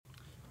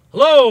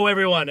Hello,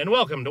 everyone, and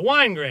welcome to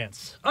Wine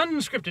Grants,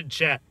 unscripted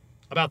chat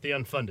about the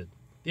unfunded,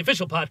 the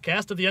official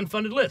podcast of the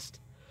Unfunded List.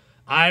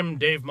 I'm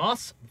Dave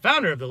Moss,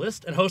 founder of the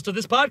list and host of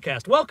this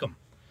podcast. Welcome.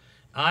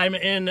 I'm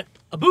in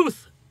a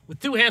booth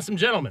with two handsome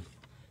gentlemen,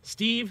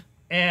 Steve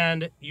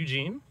and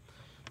Eugene.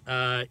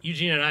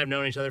 Eugene and I have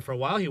known each other for a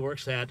while. He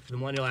works at the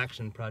Millennial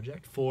Action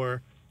Project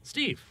for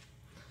Steve.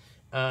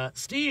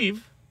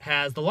 Steve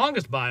has the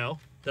longest bio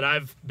that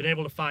I've been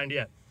able to find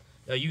yet.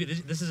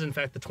 This is, in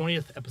fact, the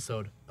 20th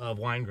episode of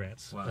Wine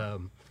Grants.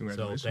 Wow.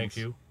 Congratulations. So thank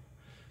you.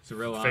 It's a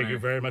real honor. Thank you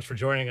very much for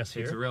joining us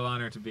here. It's a real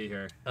honor to be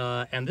here.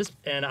 This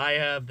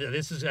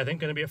is, I think,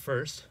 going to be a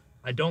first.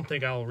 I don't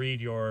think I'll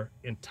read your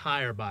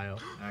entire bio.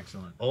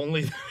 Excellent.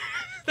 Only,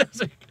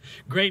 that's a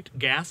great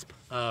gasp.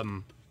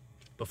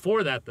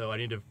 Before that, though,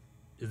 is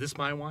this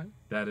my wine?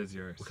 That is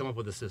yours. We'll come up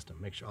with a system.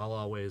 Make sure I'll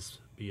always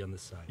be on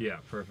this side. Yeah,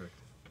 perfect.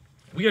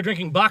 We are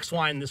drinking box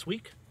wine this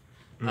week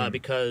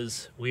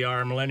because we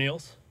are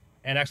millennials.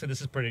 And actually, this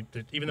is pretty,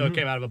 even though it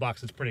came out of a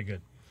box, it's pretty good.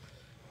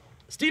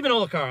 Stephen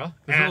Olacara.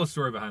 There's a little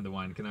story behind the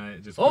wine. Can I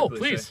just Oh,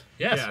 quickly please. say?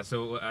 Yes. Yeah,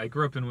 so I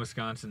grew up in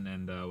Wisconsin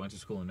and went to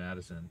school in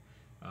Madison.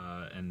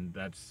 And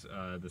that's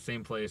the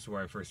same place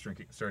where I first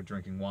started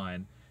drinking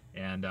wine.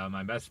 And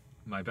my best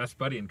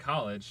buddy in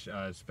college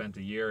spent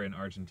a year in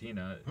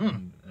Argentina,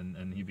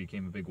 and he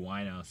became a big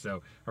winehouse.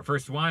 So our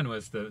first wine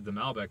was the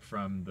Malbec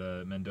from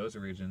the Mendoza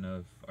region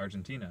of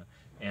Argentina.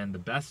 And the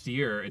best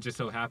year, it just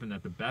so happened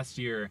that the best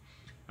year,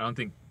 I don't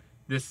think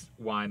this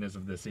wine is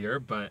of this year,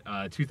 but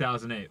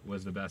 2008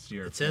 was the best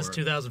year. It says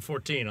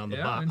 2014 on the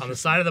box, on the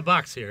side of the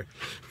box here.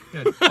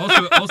 Yeah,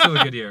 also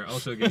a good year.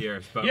 Also a good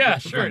year. But Yeah,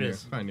 sure it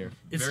is. Fine year.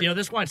 It's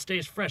this wine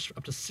stays fresh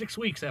up to 6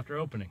 weeks after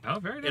opening. Oh,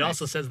 very nice. It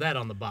also says that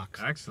on the box.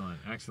 Excellent.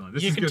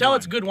 You can tell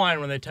it's good wine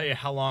when they tell you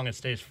how long it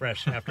stays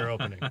fresh after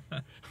opening.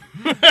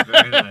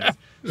 Very nice.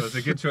 So it's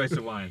a good choice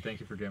of wine. Thank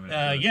you for giving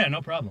it. Yeah,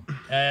 no problem.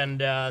 And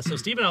so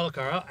Stephen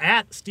Olacara,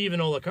 at Stephen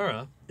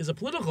Olacara, is a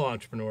political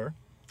entrepreneur,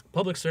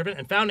 public servant,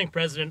 and founding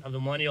president of the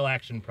Millennial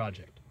Action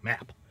Project,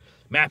 MAP.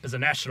 MAP is a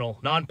national,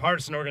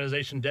 nonpartisan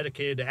organization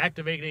dedicated to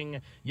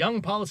activating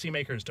young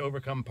policymakers to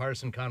overcome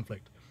partisan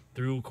conflict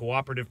through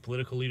cooperative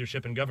political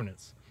leadership and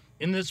governance.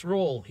 In this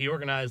role, he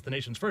organized the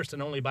nation's first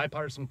and only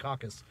bipartisan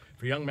caucus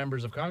for young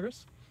members of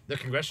Congress, the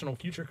Congressional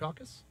Future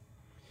Caucus.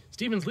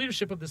 Stephen's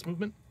leadership of this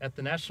movement at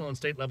the national and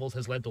state levels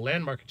has led to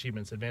landmark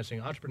achievements advancing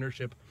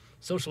entrepreneurship,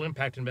 social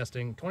impact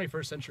investing,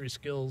 21st century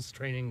skills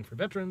training for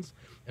veterans,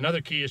 and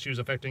other key issues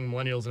affecting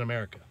millennials in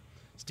America.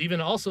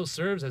 Stephen also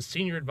serves as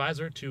senior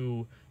advisor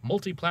to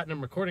multi-platinum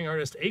recording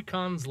artist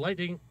Akon's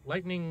Lighting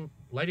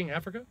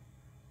Africa?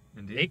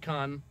 Indeed.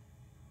 Akon.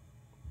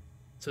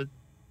 So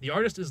the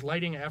artist is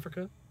Lighting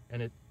Africa,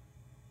 and it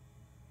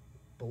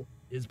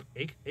is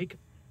Akon.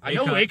 I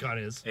know who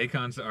Akon is.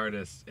 Akon's the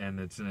artist, and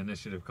it's an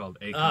initiative called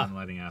Akon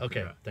Lighting Africa.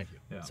 Okay, thank you.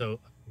 Yeah. So,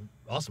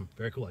 awesome.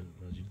 Very cool. I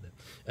didn't know you did that.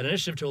 An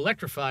initiative to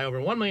electrify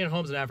over 1 million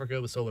homes in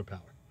Africa with solar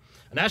power.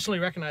 A nationally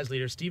recognized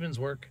leader, Stephen's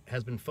work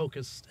has been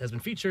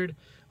featured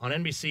on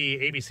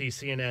NBC, ABC,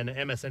 CNN,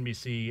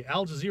 MSNBC,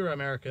 Al Jazeera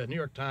America, New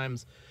York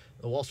Times,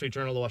 the Wall Street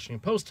Journal, the Washington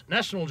Post,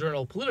 National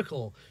Journal,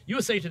 Political,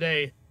 USA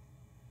Today,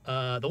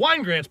 the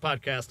Wine Grants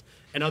podcast,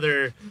 and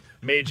other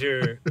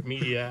major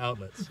media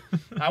outlets.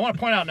 I want to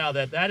point out now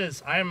that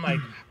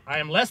I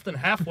am less than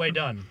halfway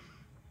done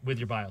with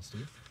your bio,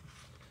 Steve.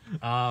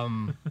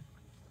 And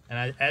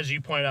as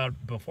you pointed out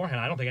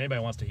beforehand, I don't think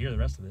anybody wants to hear the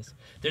rest of this.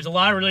 There's a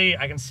lot of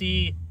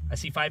I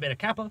see Phi Beta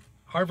Kappa,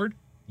 Harvard,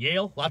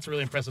 Yale, lots of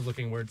really impressive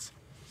looking words.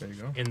 There you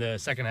go. In the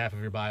second half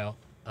of your bio.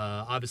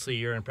 Obviously,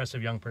 you're an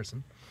impressive young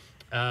person.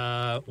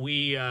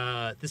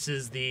 This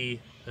is the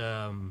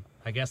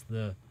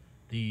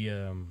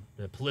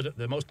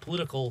most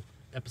political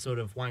episode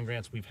of Wine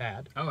Grants we've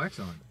had. Oh,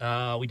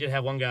 excellent. We did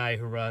have one guy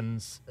who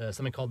runs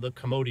something called the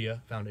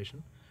Commodia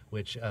Foundation,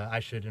 which I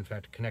should, in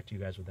fact, connect you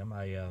guys with them.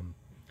 I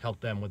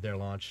helped them with their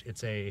launch.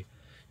 It's a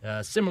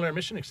similar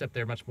mission, except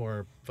they're much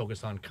more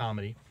focused on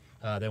comedy.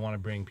 They want to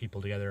bring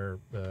people together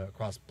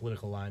across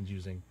political lines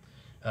using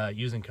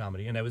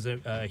comedy. And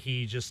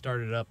he just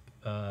started up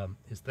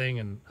his thing,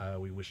 and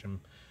we wish him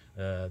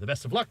the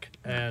best of luck,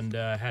 and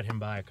had him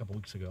by a couple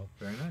weeks ago.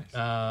 Very nice.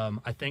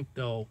 I think,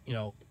 though,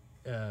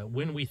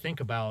 when we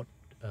think about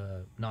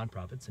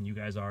nonprofits, and you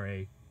guys are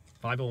a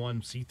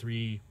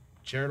 501c3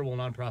 charitable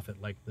nonprofit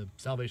like the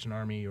Salvation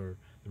Army or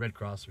the Red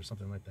Cross or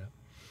something like that,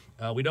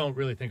 we don't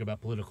really think about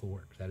political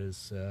work. That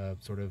is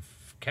sort of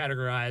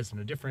categorized in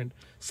a different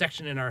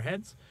section in our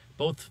heads.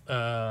 Both,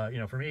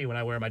 for me, when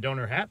I wear my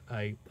donor hat,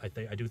 I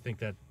do think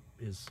that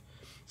is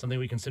something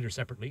we consider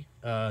separately.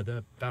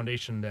 The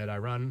foundation that I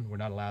run, we're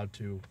not allowed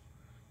to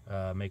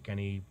make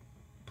any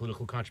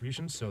political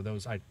contributions, so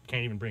I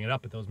can't even bring it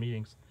up at those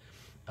meetings.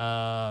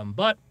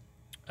 But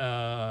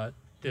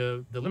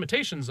the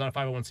limitations on a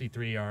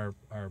 501c3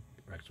 are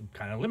actually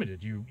kind of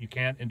limited. You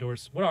can't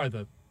endorse. What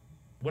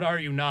are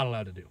you not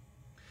allowed to do?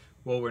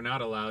 Well, we're not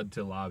allowed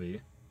to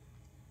lobby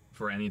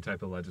for any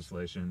type of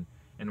legislation,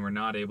 and we're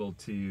not able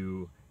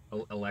to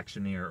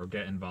electioneer or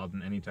get involved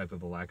in any type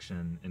of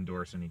election,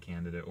 endorse any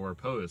candidate, or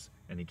oppose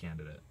any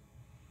candidate.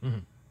 Mm-hmm.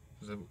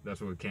 So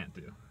that's what we can't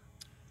do.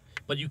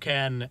 But you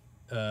can.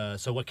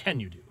 So what can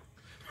you do?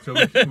 So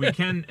we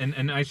can,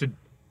 and I should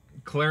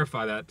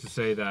clarify that to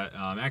say that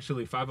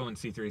actually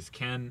 501c3s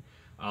can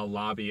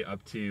lobby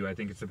up to, I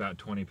think it's about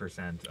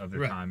 20% of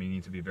their Right. time. You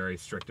need to be very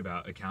strict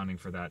about accounting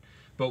for that.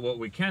 But what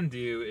we can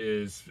do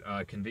is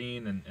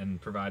convene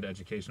and provide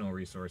educational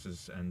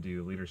resources and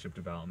do leadership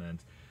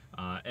development.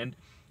 And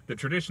the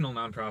traditional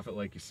nonprofit,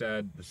 like you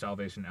said, the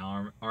Salvation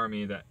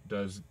Army that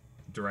does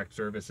direct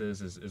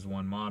services is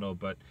one model,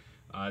 but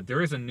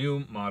there is a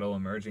new model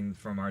emerging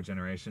from our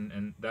generation,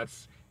 and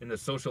that's in the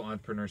social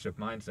entrepreneurship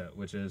mindset,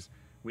 which is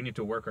we need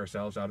to work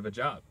ourselves out of a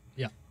job.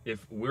 Yeah.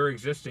 If we're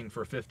existing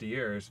for 50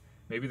 years,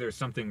 maybe there's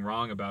something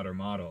wrong about our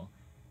model.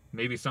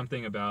 Maybe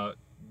something about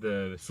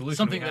the solution.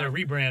 Something that a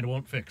rebrand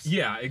won't fix.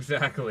 Yeah,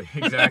 exactly.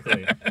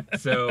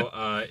 So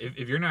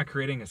if you're not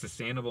creating a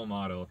sustainable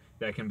model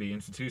that can be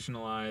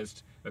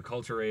institutionalized,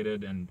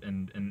 acculturated, and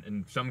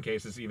in some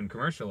cases even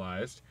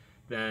commercialized,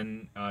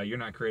 then you're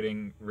not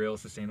creating real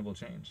sustainable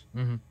change.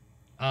 Mm-hmm.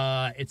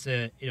 It's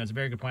a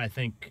very good point. I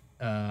think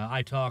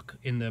I talk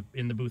in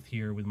the booth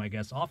here with my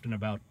guests often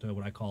about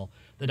what I call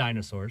the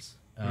dinosaurs.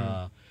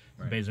 Right.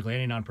 Basically,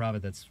 any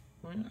nonprofit that's,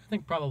 I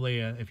think probably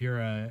if you're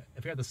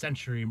at the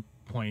century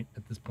point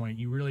at this point,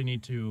 you really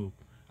need to.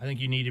 I think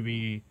you need to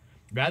be,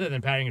 rather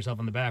than patting yourself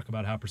on the back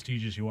about how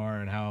prestigious you are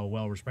and how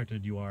well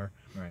respected you are.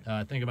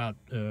 Right. Think about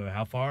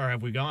how far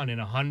have we gone in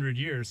 100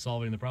 years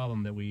solving the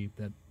problem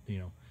that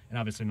and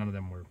obviously none of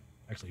them were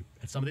actually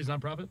at some of these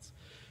nonprofits.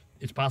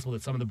 It's possible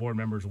that some of the board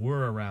members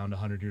were around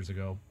 100 years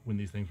ago when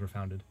these things were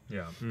founded.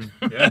 Yeah.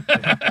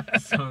 Yeah.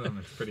 Some of them,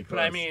 it's pretty close. But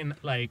I mean,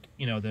 like,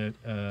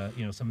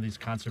 some of these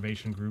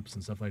conservation groups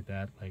and stuff like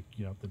that, like,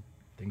 the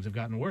things have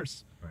gotten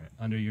worse Right.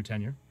 under your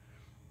tenure.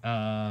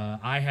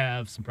 I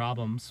have some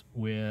problems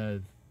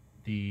with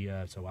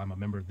so I'm a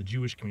member of the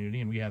Jewish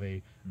community, and we have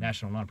a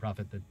national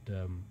nonprofit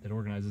that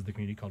organizes the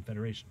community called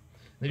Federation.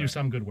 They do Right.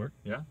 some good work.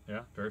 Yeah,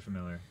 very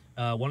familiar.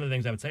 One of the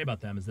things I would say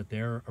about them is that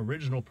their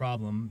original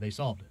problem, they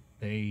solved it.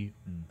 They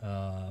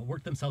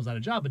worked themselves out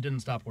of job, but didn't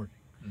stop working.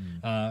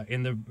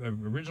 In the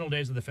original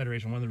days of the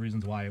Federation, one of the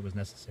reasons why it was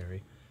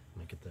necessary, let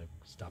me get the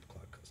stop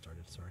clock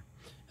started, sorry.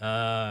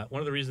 One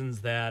of the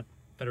reasons that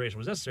Federation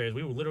was necessary is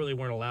we literally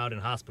weren't allowed in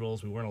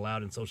hospitals, we weren't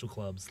allowed in social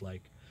clubs,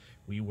 like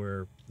we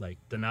were like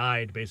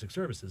denied basic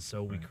services,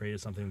 so we Right. created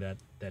something that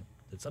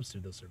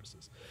substituted those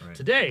services. Right.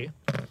 Today,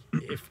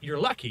 if you're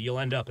lucky, you'll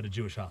end up at a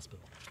Jewish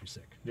hospital if you're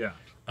sick. Yeah.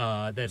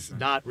 That's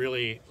not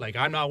really, like,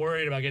 I'm not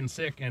worried about getting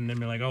sick and then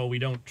be like, oh, we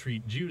don't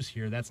treat Jews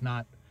here. That's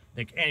not,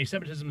 like,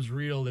 anti-Semitism is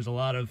real. There's a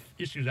lot of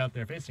issues out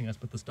there facing us,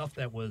 but the stuff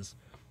that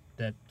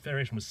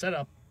Federation was set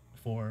up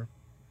for,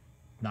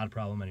 not a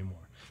problem anymore.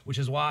 Which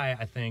is why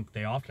I think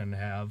they often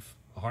have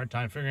a hard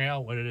time figuring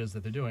out what it is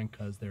that they're doing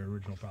because their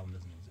original problem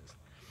doesn't exist.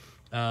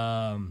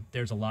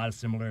 There's a lot of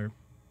similar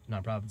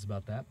nonprofits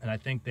about that, and I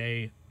think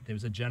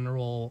there's a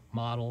general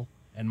model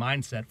and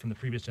mindset from the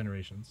previous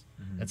generations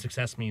that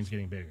success means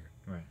getting bigger.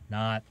 Right.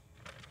 Not,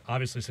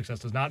 obviously success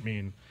does not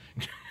mean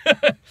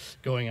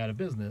going out of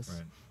business.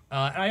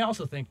 Right. And I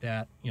also think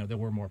that, there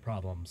were more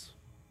problems.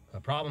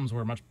 Problems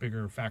were a much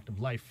bigger fact of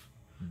life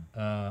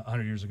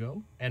 100 years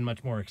ago and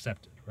much more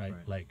accepted, right?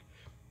 Right. Like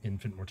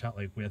infant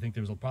mortality. I think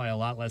there was probably a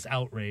lot less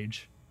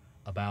outrage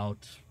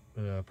about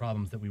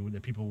problems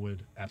that people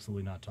would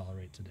absolutely not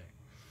tolerate today.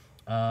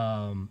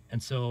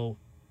 And so,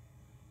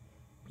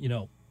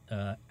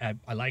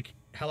 I like,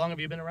 how long have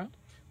you been around?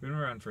 We've been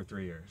around for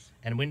 3 years.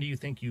 And when do you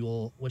think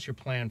what's your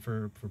plan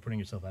for putting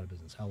yourself out of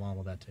business? How long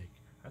will that take?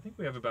 I think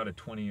we have about a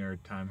 20-year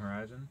time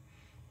horizon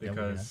Yeah, we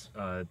because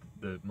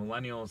the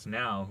millennials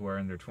now who are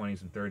in their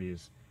 20s and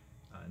 30s,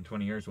 in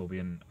 20 years we'll be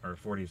in our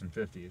 40s and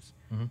 50s.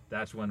 Mhm.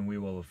 That's when we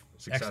will have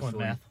Excellent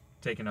successfully math.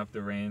 taken up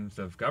the reins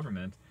of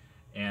government,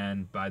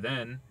 and by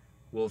then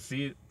we'll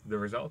see the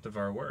result of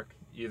our work.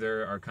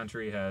 Either our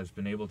country has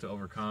been able to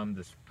overcome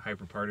this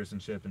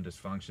hyper-partisanship and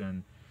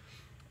dysfunction,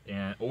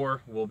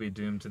 or we'll be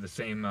doomed to the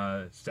same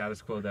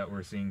status quo that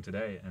we're seeing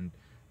today. And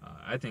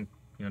I think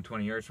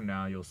 20 years from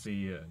now, you'll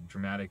see a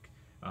dramatic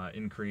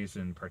increase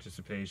in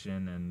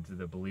participation and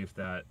the belief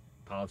that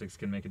politics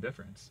can make a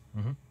difference.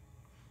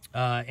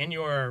 In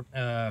your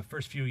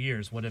first few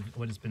years, what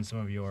has been some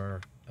of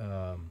your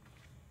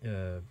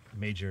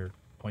major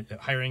point?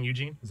 Hiring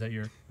Eugene? Is that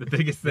your The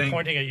biggest thing,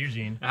 pointing at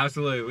Eugene?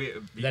 absolutely,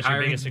 That's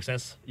your biggest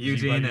success.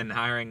 Eugene and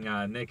hiring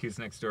Nick, who's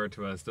next door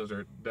to us. Those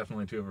are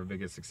definitely two of our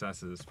biggest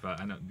successes. But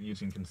I know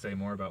Eugene can say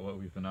more about what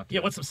we've been up to.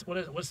 Yeah, what's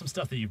some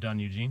stuff that you've done,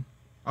 Eugene?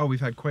 Oh,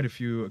 we've had quite a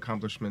few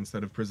accomplishments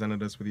that have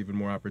presented us with even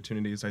more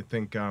opportunities. I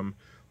think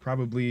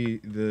probably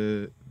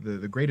the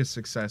greatest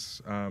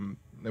success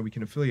that we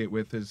can affiliate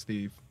with is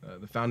the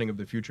founding of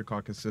the Future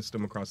Caucus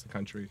system across the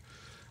country,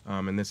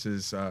 and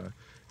these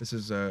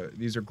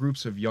are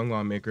groups of young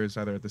lawmakers,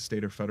 either at the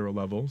state or federal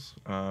levels,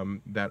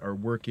 that are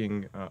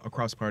working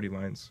across party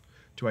lines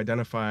to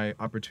identify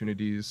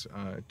opportunities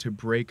to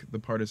break the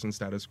partisan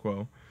status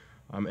quo,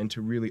 and to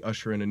really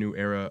usher in a new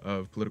era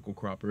of political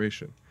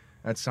cooperation.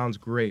 That sounds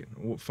great.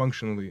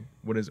 Functionally,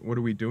 what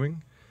are we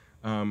doing?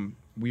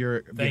 we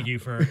are. Thank you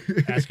for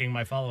asking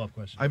my follow-up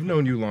question. I've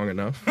known you long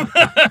enough.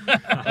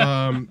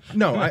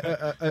 No,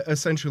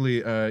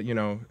 essentially,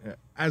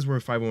 as we're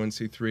a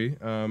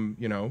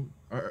 501c3,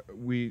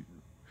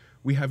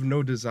 we have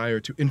no desire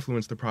to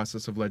influence the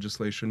process of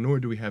legislation, nor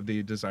do we have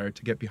the desire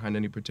to get behind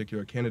any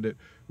particular candidate.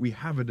 We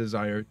have a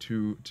desire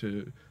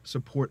to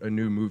support a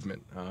new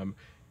movement,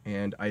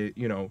 and I,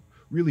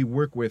 really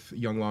work with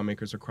young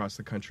lawmakers across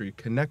the country,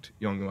 connect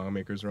young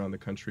lawmakers around the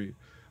country,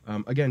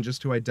 again,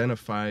 just to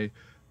identify,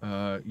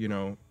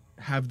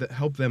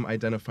 help them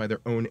identify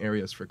their own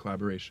areas for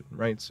collaboration,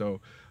 right? So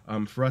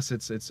for us,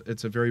 it's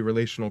a very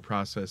relational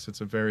process.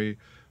 It's a very,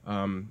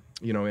 and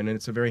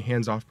it's a very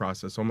hands-off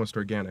process, almost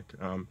organic.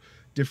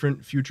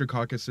 Different future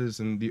caucuses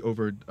in the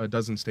over a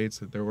dozen states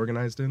that they're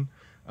organized in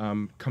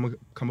come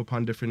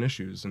upon different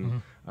issues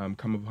and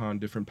come upon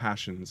different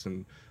passions.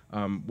 And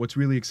what's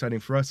really exciting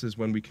for us is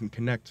when we can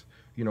connect,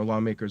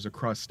 lawmakers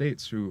across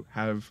states who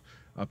have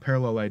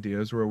parallel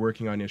ideas or are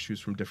working on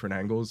issues from different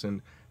angles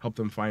and help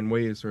them find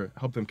ways or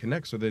help them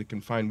connect so they can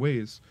find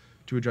ways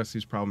to address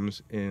these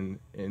problems in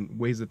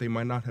ways that they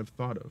might not have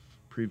thought of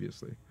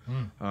previously.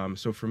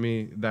 So for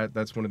me,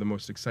 that's one of the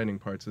most exciting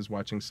parts is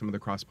watching some of the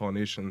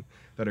cross-pollination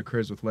that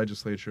occurs with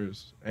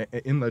legislators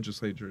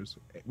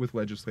with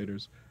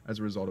legislators as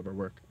a result of our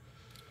work.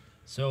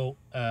 So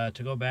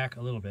to go back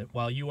a little bit,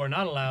 while you are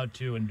not allowed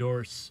to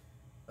endorse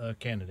a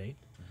candidate,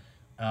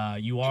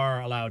 you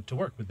are allowed to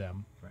work with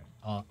them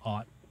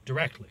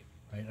directly,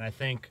 right? And I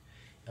think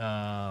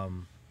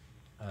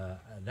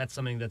that's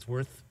something that's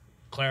worth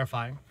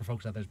clarifying for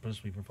folks out there,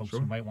 especially for folks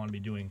who might want to be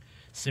doing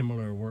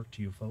similar work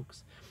to you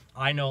folks.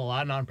 I know a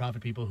lot of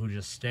nonprofit people who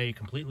just stay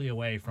completely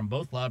away from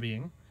both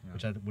lobbying,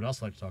 which I would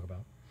also like to talk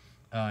about,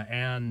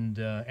 and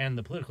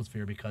the political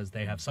sphere because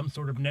they have some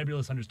sort of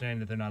nebulous understanding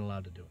that they're not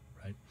allowed to do it,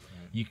 right?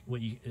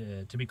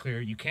 To be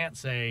clear, you can't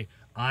say,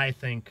 I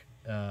think,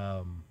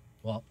 I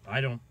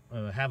don't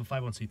have a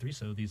 501c3,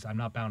 so I'm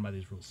not bound by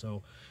these rules.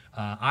 So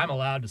I'm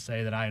allowed to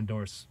say that I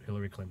endorse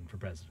Hillary Clinton for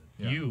president.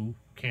 Yeah. You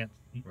can't.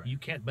 Right. You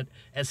can't. But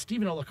as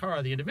Stephen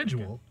Olakara, the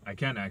individual, I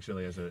can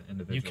actually as an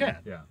individual. You can.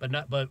 Yeah. But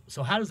not. But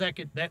so how does that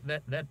get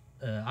that?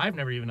 I've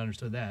never even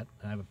understood that.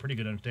 I have a pretty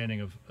good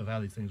understanding of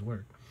how these things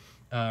work.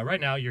 Right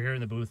now, you're here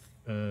in the booth.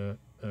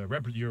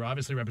 You're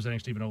obviously representing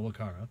Stephen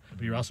Olakara,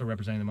 but you're also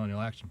representing the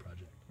Millennial Action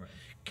Project. Right.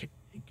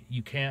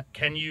 You can't.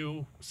 Can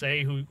you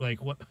say who? Like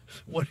what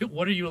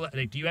are you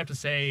like? Do you have to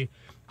say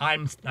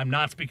I'm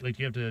not speaking? Like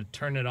do you have to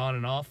turn it on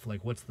and off?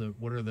 Like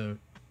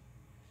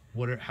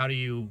how do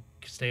you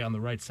stay on the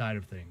right side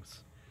of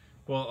things?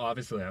 Well,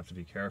 obviously I have to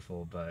be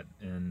careful, but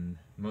in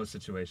most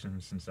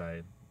situations, since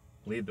I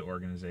lead the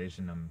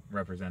organization, I'm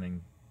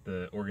representing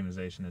the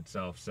organization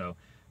itself. So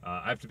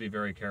I have to be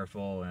very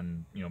careful,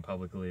 and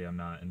publicly I'm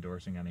not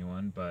endorsing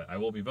anyone, but I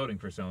will be voting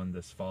for someone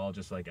this fall,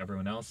 just like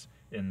everyone else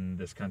in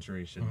this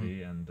country should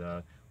be. And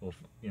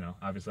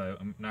obviously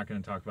I'm not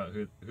going to talk about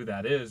who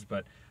that is,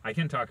 but I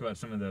can talk about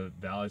some of the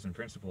values and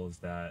principles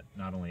that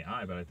not only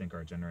I, but I think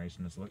our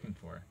generation is looking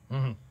for.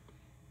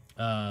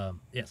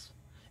 Yes,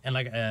 and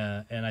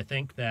and I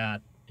think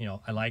that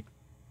I like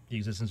the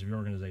existence of your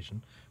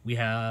organization. We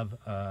have,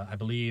 I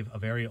believe, a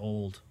very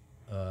old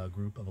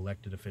group of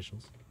elected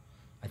officials.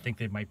 I think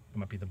they might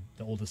be the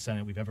oldest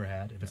Senate we've ever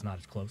had, if it's not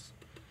as close.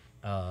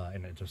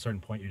 And at a certain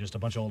point, you're just a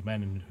bunch of old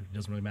men, and it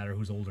doesn't really matter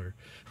who's older.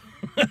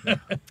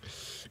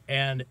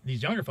 And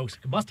these younger folks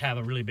must have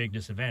a really big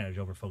disadvantage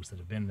over folks that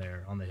have been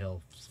there on the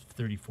Hill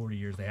 30, 40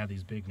 years. They have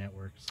these big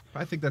networks.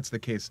 I think that's the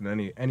case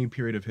in any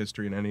period of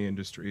history in any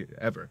industry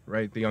ever,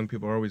 right? The young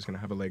people are always going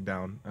to have a leg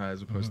down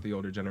as opposed to the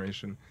older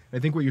generation. I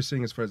think what you're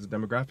seeing as far as the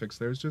demographics,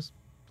 there's just,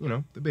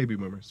 the baby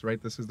boomers,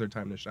 right? This is their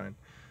time to shine,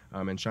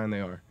 and shine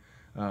they are.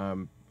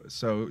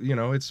 So,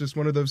 it's just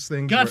one of those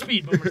things.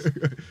 Godspeed, boomers.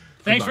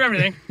 Thanks for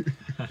everything.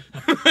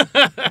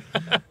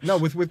 No,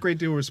 with great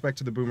deal of respect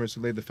to the boomers who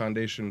laid the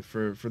foundation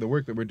for the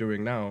work that we're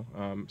doing now,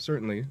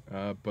 certainly.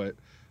 But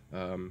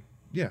I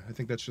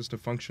think that's just a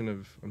function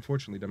of,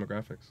 unfortunately,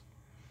 demographics.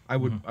 I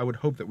would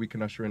hope that we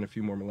can usher in a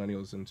few more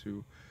millennials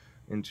into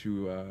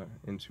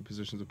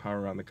positions of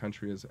power around the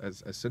country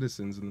as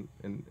citizens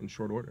in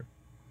short order.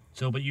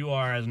 So, but you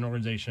are, as an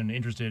organization,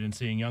 interested in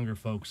seeing younger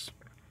folks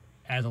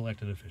as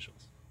elected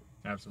officials.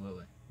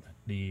 Absolutely.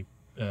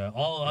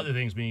 All other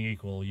things being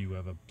equal, you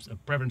have a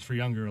preference for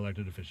younger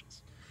elected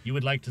officials. You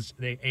would like to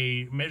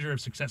a measure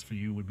of success for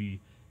you would be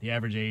the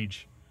average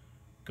age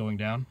going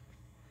down?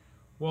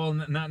 Well,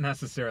 not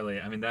necessarily.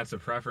 I mean, that's a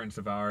preference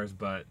of ours,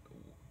 but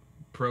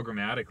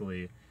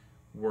programmatically,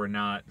 we're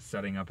not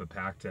setting up a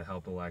PAC to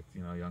help elect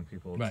young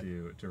people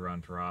to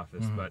run for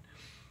office.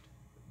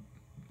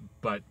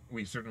 But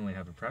we certainly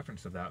have a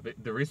preference of that. But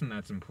the reason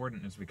that's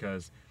important is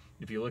because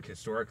if you look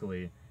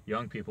historically,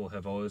 young people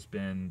have always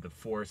been the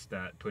force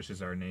that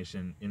pushes our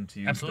nation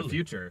into the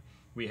future.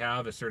 We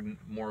have a certain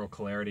moral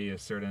clarity, a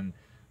certain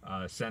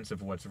sense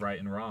of what's right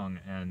and wrong,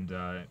 and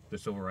the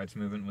civil rights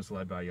movement was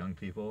led by young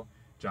people.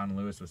 John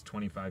Lewis was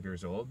 25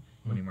 years old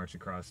when he marched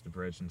across the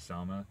bridge in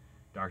Selma.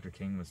 Dr.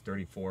 King was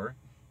 34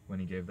 when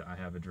he gave the I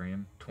Have a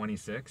Dream,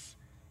 26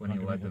 when he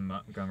led the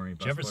Montgomery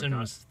bus Jefferson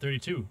boycott. was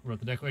 32, wrote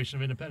the Declaration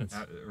of Independence.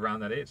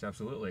 Around that age,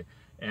 absolutely.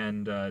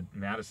 And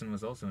Madison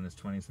was also in his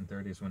 20s and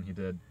 30s when he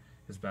did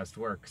his best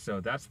work. So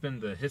that's been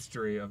the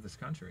history of this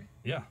country.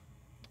 Yeah.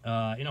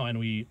 And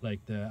we,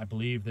 I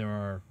believe there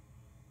are,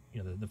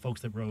 the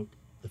folks that wrote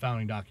the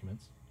founding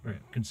documents, Right.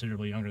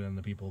 considerably younger than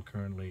the people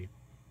currently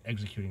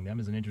executing them,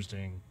 is an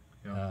interesting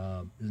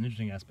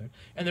aspect.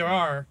 And there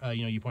are,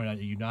 you pointed out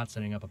that you're not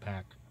setting up a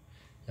PAC,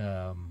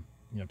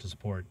 to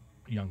support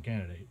young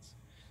candidates.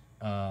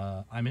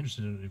 I'm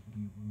interested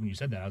when you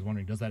said that. I was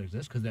wondering, does that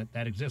exist? Because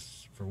that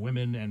exists for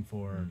women and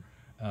for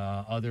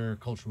other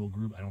cultural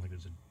groups. I don't think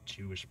there's a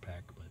Jewish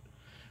PAC, but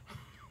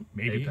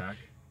maybe. APAC.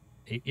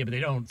 Yeah, but they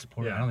don't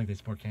support. Yeah. I don't think they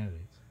support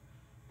candidates.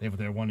 They have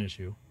their one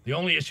issue. The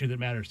only issue that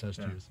matters to us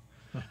Jews.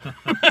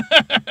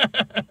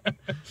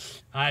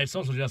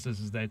 Social justice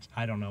is that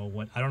I don't know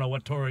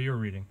what Torah you're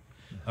reading.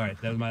 All right,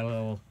 that was my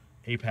little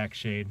APAC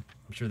shade.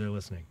 I'm sure they're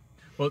listening.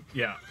 Well,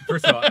 yeah.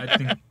 First of all, I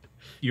think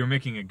you're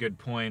making a good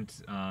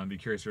point. Be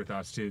curious your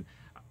thoughts too.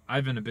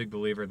 I've been a big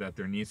believer that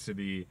there needs to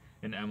be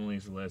an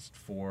Emily's List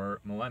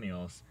for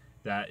millennials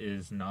that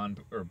is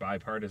or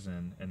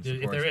bipartisan and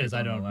supports If there is, people I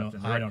on the don't left know.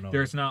 and the I right. don't know.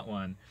 There's not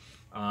one.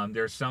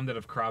 There's some that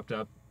have cropped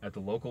up at the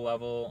local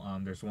level.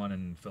 There's one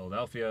in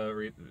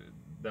Philadelphia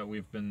that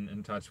we've been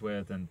in touch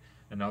with, and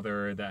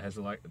another that has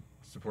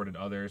supported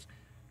others.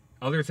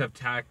 Others have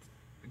tacked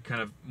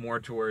kind of more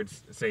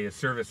towards, say, a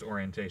service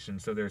orientation.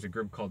 So there's a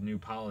group called New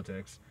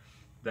Politics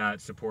that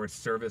supports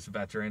service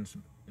veterans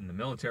in the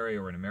military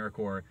or in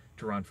AmeriCorps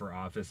to run for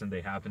office, and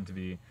they happen to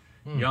be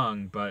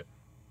young, but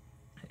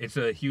it's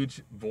a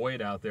huge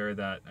void out there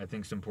that I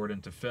think is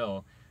important to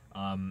fill.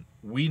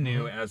 We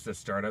knew as the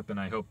startup, and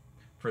I hope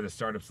for the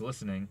startups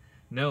listening,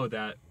 know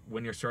that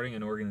when you're starting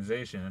an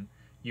organization,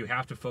 you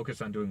have to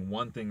focus on doing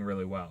one thing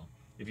really well.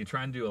 If you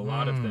try and do a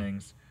lot of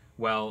things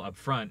well up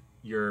front,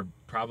 you're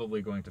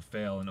probably going to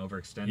fail and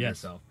overextend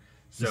yourself.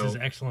 So, this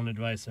is excellent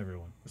advice,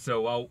 everyone.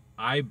 So while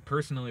I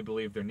personally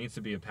believe there needs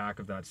to be a PAC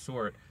of that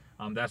sort,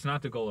 that's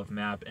not the goal of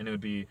MAP, and it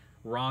would be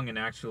wrong and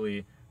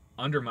actually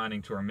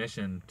undermining to our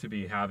mission to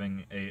be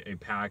having a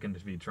PAC and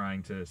to be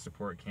trying to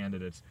support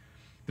candidates.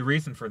 The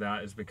reason for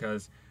that is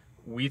because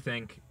we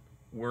think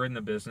we're in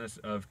the business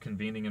of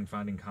convening and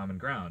finding common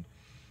ground.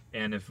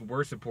 And if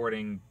we're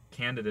supporting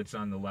candidates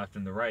on the left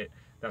and the right,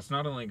 that's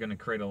not only going to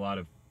create a lot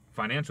of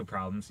financial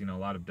problems, a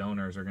lot of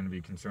donors are going to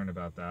be concerned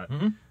about that.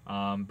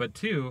 But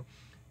two,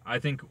 I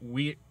think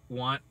we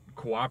want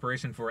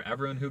cooperation for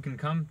everyone who can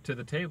come to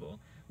the table.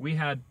 We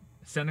had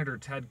Senator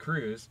Ted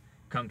Cruz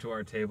come to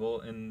our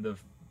table in the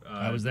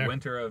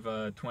winter of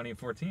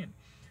 2014,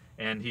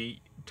 and he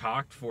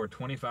talked for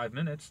 25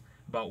 minutes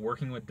about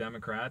working with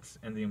Democrats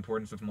and the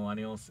importance of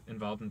millennials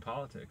involved in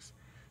politics.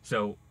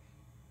 So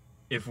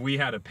if we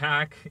had a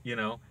PAC,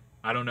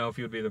 I don't know if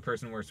he would be the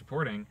person we're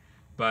supporting,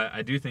 but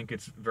I do think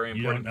it's very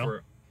important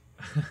for.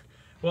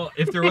 Well,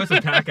 if there was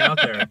a PAC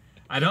out there,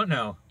 I don't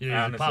know.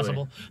 Yeah, is it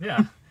possible?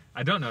 Yeah,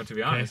 I don't know, to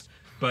be honest.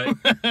 But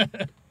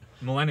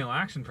Millennial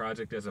Action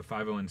Project as a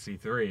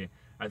 501c3,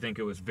 I think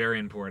it was very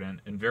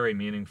important and very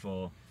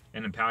meaningful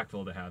and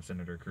impactful to have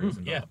Senator Cruz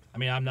involved. Yeah, I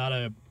mean, I'm not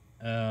a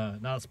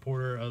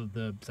supporter of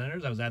the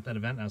senators. I was at that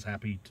event, and I was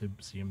happy to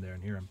see him there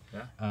and hear him.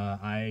 Yeah.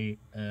 I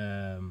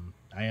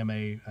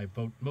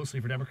vote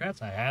mostly for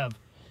Democrats. I have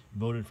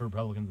voted for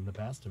Republicans in the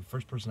past. The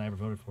first person I ever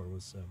voted for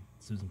was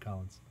Susan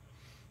Collins.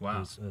 Wow.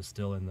 Who's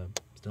still in the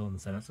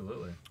Senate.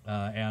 Absolutely.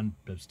 And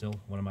still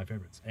one of my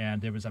favorites.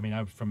 And there was, I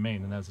was from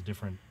Maine, and that was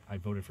I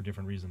voted for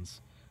different reasons.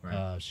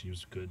 Right. She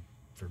was good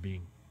for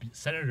being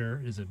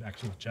senator is an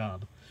actual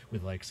job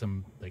with you have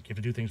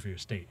to do things for your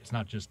state. It's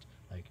not just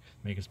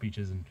making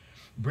speeches and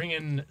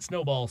bringing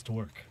snowballs to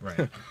work.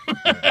 Right.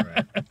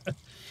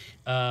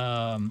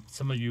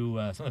 Some of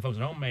the folks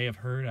at home may have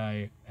heard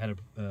I had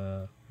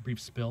a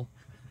brief spill.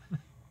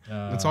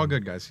 It's all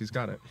good, guys. He's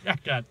got it. I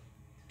got.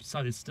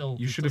 It's still.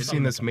 You should have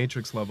seen this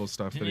Matrix level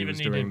stuff that he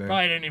was doing there.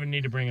 Probably didn't even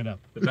need to bring it up.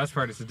 The best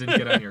part is it didn't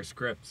get on your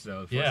script,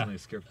 so fortunately,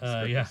 script.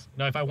 Yeah.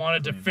 No, if I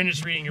wanted to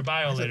finish reading your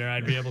bio later,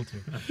 I'd be able to.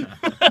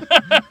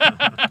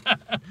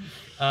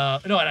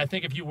 No, and I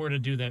think if you were to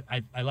do that,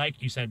 I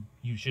like you said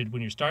you should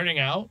when you're starting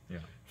out. Yeah.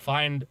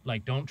 Find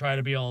don't try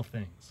to be all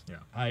things. Yeah.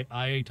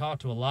 I talk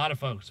to a lot of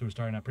folks who are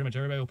starting out. Pretty much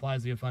everybody who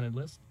applies to the funded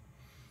list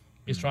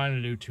is trying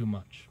to do too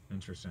much.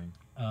 Interesting.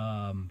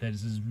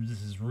 This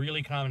is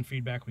really common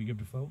feedback we give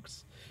to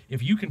folks.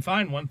 If you can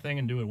find one thing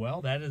and do it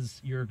well,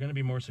 you're going to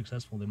be more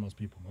successful than most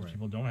people. Most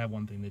people don't have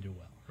one thing they do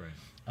well. Right.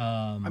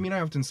 I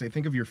often say,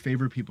 think of your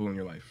favorite people in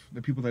your life,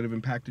 the people that have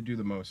impacted you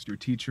the most, your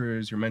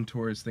teachers, your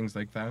mentors, things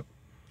like that.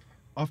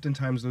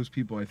 Oftentimes, those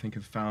people, I think,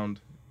 have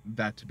found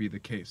that to be the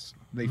case.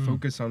 They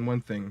focus on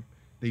one thing,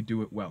 they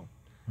do it well.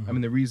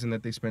 The reason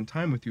that they spent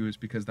time with you is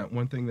because that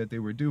one thing that they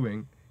were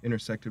doing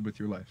intersected with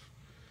your life.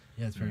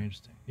 Yeah, it's very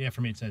interesting. Yeah,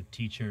 for me, it's a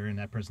teacher, and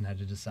that person had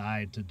to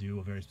decide to do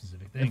a very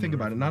specific thing. And think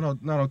about it. Not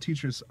all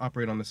teachers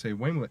operate on the same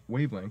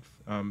wavelength,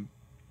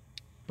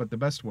 but the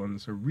best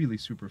ones are really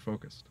super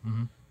focused.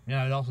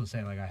 Yeah, I'd also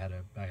say like I had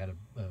a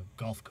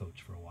golf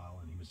coach for a while,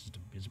 and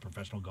he's a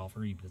professional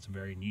golfer. It's a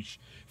very niche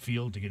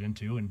field to get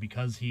into, and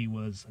because he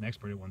was an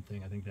expert at one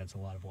thing, I think that's a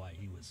lot of why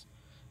he was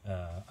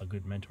a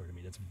good mentor to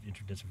me. That's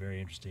a very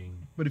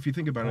interesting. But if you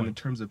think about it in point.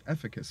 terms of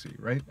efficacy,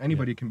 right?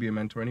 Anybody can be a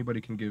mentor.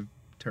 Anybody can give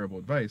terrible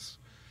advice,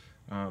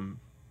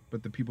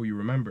 but the people you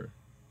remember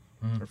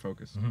are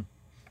focused.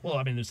 Well,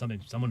 I mean, there's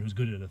someone who's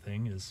good at a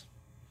thing is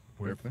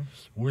Fair play.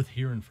 worth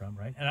hearing from,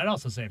 right? And I'd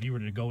also say if you were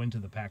to go into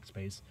the PAC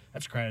space,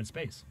 that's a crowded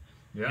space.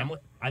 Yeah.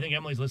 I think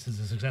Emily's List is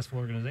a successful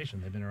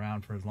organization. They've been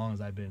around for as long as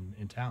I've been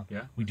in town.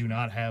 Yeah. We do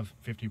not have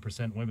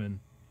 50%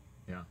 women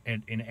Yeah.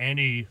 in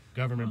any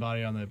government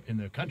body in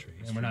the country,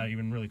 and we're true. not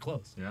even really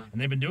close. Yeah. And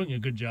they've been doing a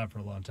good job for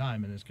a long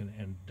time, and it's gonna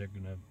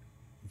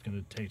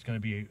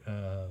be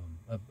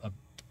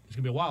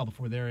a while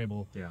before they're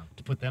able Yeah.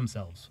 to put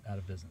themselves out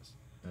of business.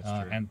 That's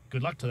true. And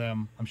good luck to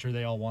them. I'm sure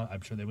they would love.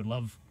 I'm sure they would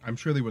love I'm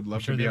sure to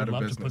be they out would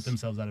of love to put business.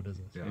 themselves out of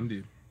business. Yeah.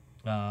 Indeed.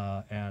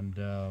 And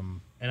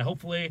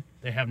hopefully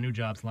they have new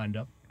jobs lined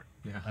up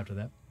Yeah. after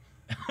that.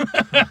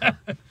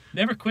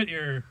 Never quit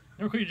your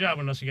job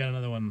unless you got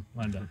another one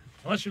lined up.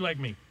 Unless you're like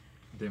me.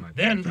 They might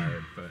Then- be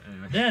tired, but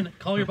anyway. Then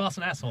call your boss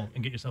an asshole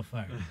and get yourself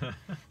fired.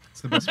 It's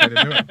the best way to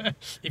do it.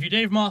 If you're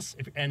Dave Moss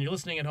and you're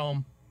listening at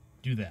home,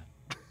 do that.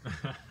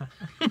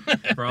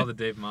 For all the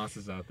Dave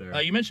Mosses out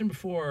there. You mentioned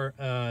before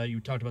you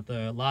talked about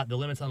the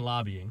limits on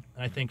lobbying,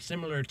 and I think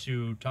similar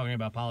to talking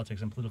about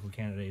politics and political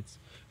candidates,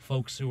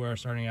 folks who are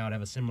starting out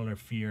have a similar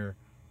fear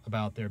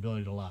about their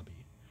ability to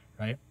lobby,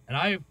 right? And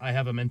I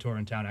have a mentor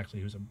in town actually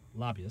who's a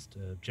lobbyist,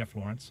 Jeff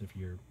Lawrence. If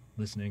you're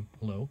listening,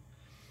 hello.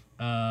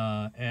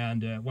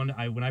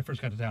 When I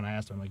first got to town, I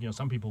asked him like,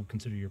 some people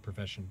consider your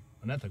profession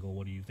unethical.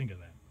 What do you think of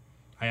that?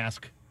 I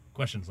ask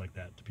questions like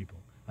that to people.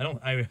 And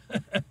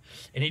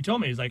he told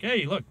me, he's like,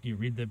 hey, look, you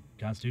read the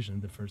Constitution,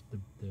 the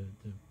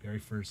very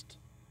first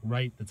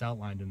right that's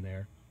outlined in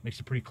there makes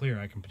it pretty clear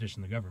I can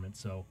petition the government.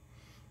 So,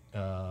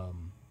 I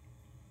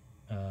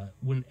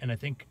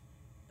think,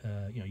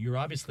 you're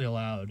obviously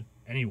allowed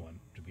anyone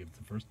to give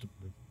the First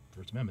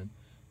Amendment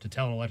to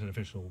tell an elected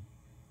official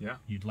Yeah.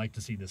 you'd like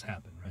to see this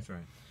happen, right? That's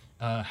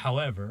right.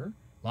 However,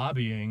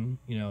 lobbying,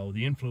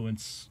 the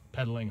influence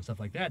peddling and stuff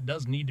like that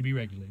does need to be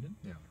regulated.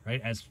 Yeah.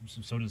 Right?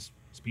 So does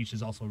speech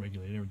is also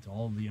regulated.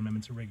 All of the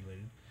amendments are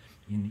regulated,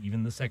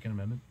 even the Second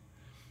Amendment.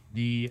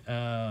 The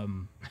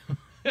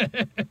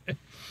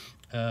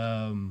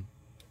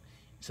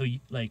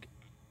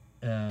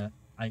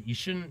you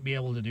shouldn't be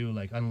able to do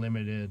like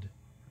unlimited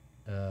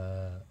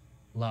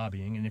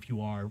lobbying, and if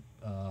you are,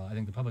 I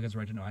think the public has the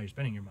right to know how you're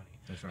spending your money.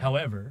 That's right.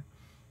 However,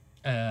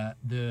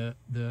 the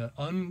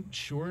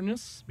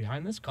unsureness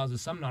behind this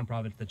causes some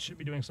nonprofits that should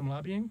be doing some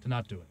lobbying to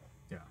not do it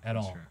Yeah. at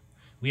that's all. true.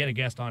 We had a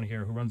guest on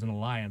here who runs an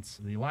alliance,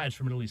 the Alliance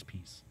for Middle East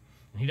Peace,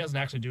 and he doesn't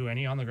actually do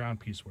any on-the-ground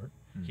peace work.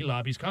 He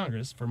lobbies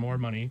Congress for more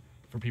money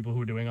for people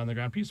who are doing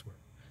on-the-ground peace work.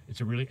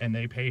 And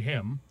they pay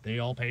him. They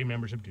all pay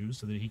membership dues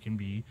so that he can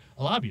be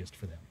a lobbyist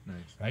for them. Nice.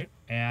 Right?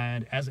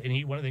 And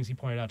one of the things he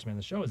pointed out to me on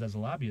the show is, as a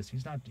lobbyist, he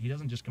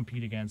doesn't just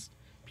compete against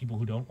people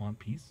who don't want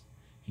peace.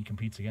 He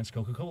competes against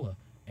Coca-Cola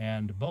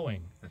and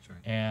Boeing That's right.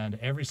 and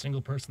every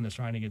single person that's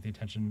trying to get the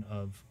attention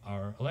of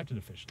our elected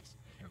officials.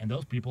 And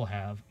those people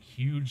have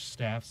huge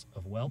staffs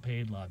of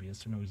well-paid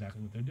lobbyists who know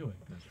exactly what they're doing.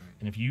 That's right.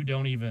 And if you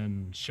don't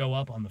even show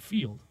up on the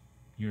field,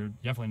 you're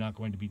definitely not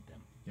going to beat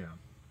them.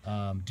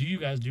 Yeah. Do you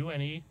guys do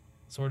any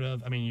sort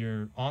of,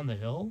 you're on the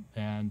Hill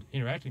and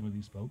interacting with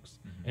these folks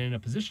and in a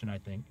position, I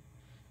think,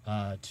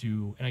 and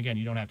again,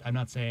 you don't have to, I'm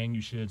not saying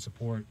you should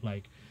support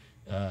like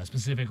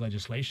specific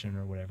legislation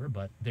or whatever,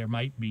 but there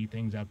might be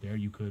things out there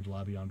you could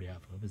lobby on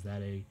behalf of. Is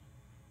that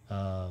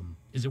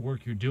is it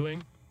work you're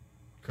doing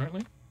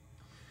currently?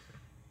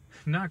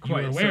 Not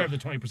quite. You're aware So- of the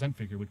 20%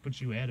 figure, which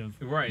puts you ahead of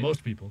Right.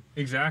 most people.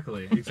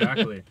 Exactly.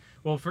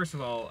 Well, first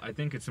of all, I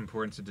think it's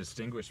important to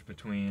distinguish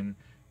between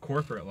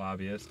corporate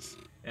lobbyists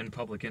and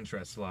public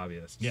interest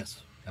lobbyists.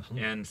 Yes,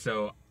 absolutely. And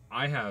so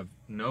I have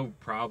no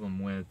problem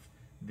with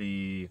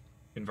the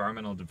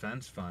Environmental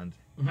Defense Fund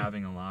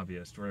having a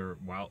lobbyist, or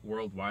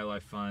World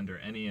Wildlife Fund, or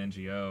any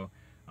NGO.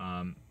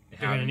 They're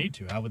going to need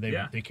to. How would they?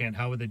 Yeah. They can't.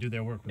 How would they do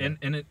their work? Without?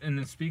 And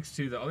it speaks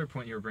to the other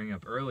point you were bringing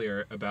up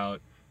earlier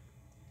about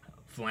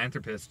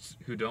philanthropists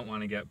who don't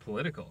want to get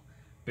political,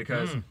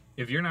 because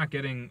if you're not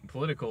getting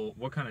political,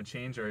 what kind of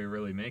change are you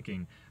really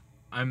making?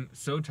 I'm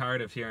so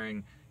tired of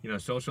hearing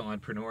social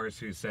entrepreneurs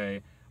who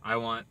say, I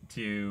want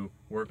to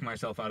work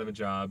myself out of a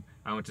job,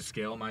 I want to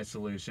scale my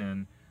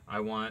solution, I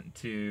want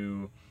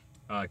to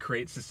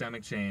create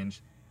systemic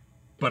change,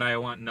 but I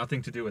want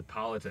nothing to do with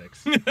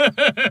politics.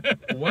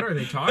 What are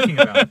they talking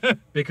about?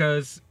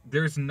 Because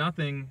there's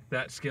nothing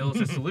that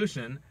scales a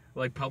solution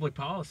like public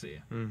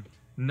policy.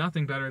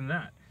 Nothing better than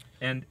that.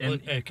 And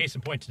case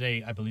in point,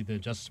 today, I believe the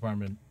Justice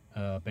Department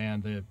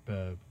banned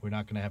we're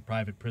not going to have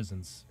private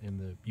prisons in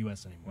the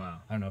U.S. anymore. Wow.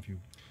 I don't know if you...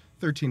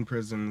 13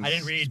 prisons, I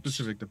didn't read-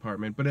 specific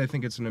department, but I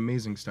think it's an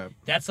amazing step.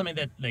 That's something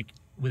that, like,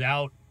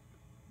 without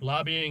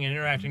lobbying and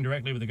interacting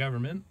directly with the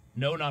government,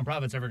 no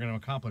nonprofit's ever going to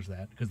accomplish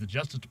that because the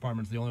Justice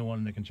Department's the only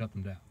one that can shut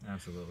them down.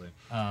 Absolutely.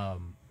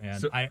 And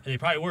So- they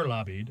probably were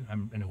lobbied,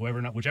 and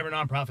whichever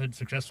nonprofit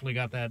successfully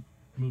got that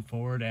moved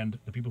forward, and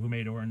the people who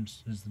made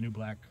Orange is the New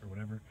Black or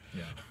whatever.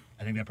 Yeah.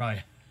 I think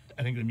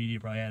the media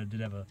probably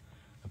did have a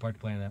part to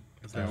play in that.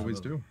 As they always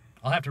do.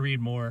 I'll have to read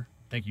more.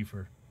 Thank you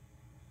for.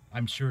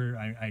 I'm sure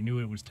I knew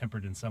it was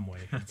tempered in some way.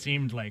 It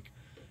seemed like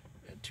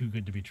too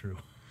good to be true.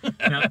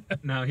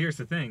 Now, here's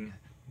the thing.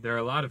 There are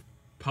a lot of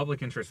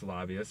public interest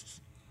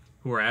lobbyists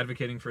who are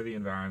advocating for the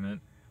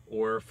environment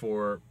or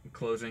for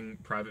closing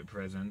private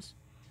prisons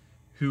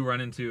who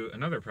run into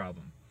another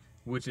problem,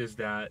 which is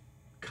that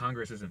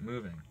Congress isn't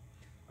moving.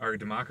 Our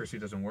democracy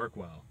doesn't work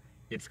well.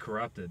 It's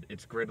corrupted.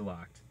 It's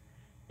gridlocked.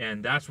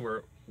 And that's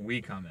where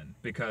we come in,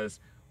 because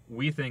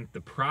we think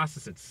the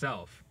process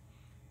itself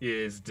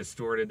is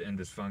distorted and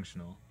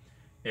dysfunctional.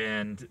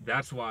 And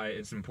that's why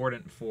it's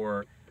important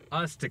for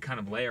us to kind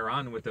of layer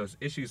on with those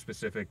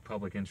issue-specific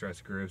public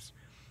interest groups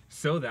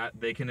so that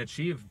they can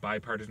achieve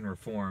bipartisan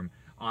reform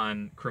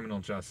on criminal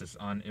justice,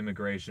 on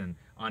immigration,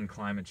 on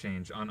climate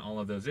change, on all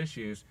of those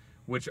issues,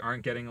 which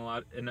aren't getting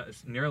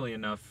nearly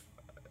enough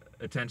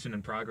attention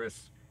and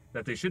progress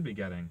that they should be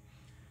getting.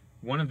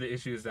 One of the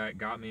issues that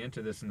got me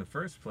into this in the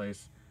first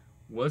place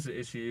was the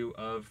issue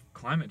of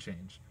climate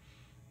change.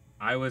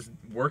 I was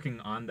working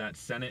on that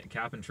Senate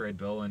cap and trade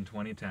bill in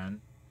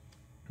 2010,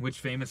 which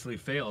famously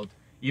failed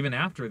even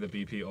after the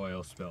BP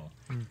oil spill.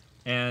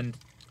 And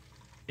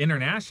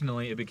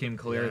internationally, it became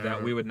clear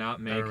that we would not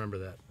I make remember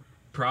that.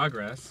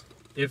 progress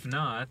if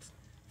not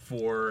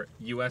for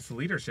U.S.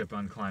 leadership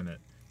on climate,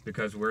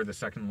 because we're the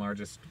second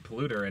largest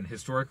polluter and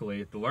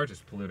historically the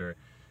largest polluter.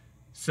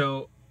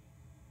 So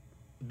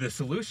the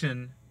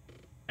solution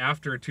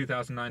after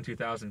 2009,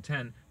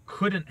 2010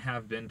 couldn't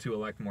have been to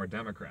elect more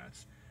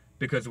Democrats,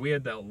 because we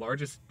had the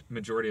largest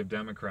majority of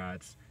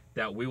Democrats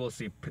that we will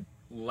see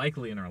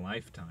likely in our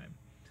lifetime.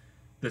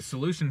 The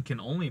solution can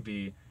only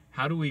be,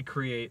 how do we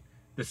create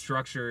the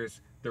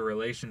structures, the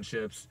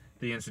relationships,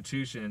 the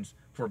institutions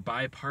for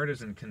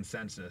bipartisan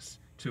consensus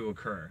to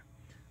occur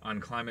on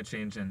climate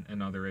change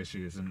and other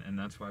issues, and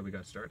that's why we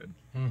got started.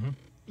 Mm-hmm.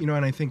 You know,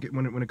 and I think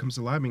when it comes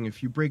to lobbying,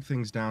 if you break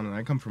things down, and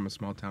I come from a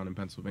small town in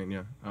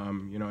Pennsylvania,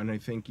 you know, and I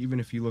think even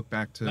if you look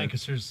back to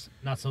Lancaster's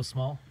not so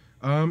small.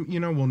 you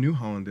know, well, New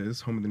Holland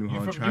is home of the New You're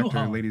Holland from New Tractor,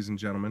 Holland. ladies and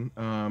gentlemen.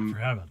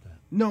 Forgot about that.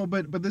 No,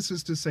 but this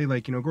is to say,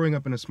 like, you know, growing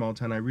up in a small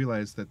town, I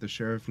realized that the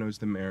sheriff knows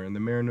the mayor, and the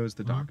mayor knows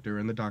the doctor,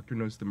 and the doctor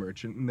knows the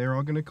merchant, and they're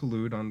all going to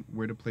collude on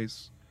where to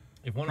place.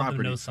 If one of them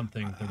Property. knows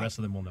something, the rest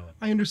of them will know it.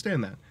 I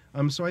understand that.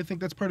 So I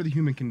think that's part of the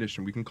human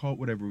condition. We can call it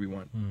whatever we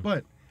want.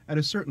 But at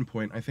a certain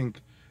point, I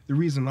think the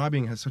reason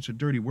lobbying has such a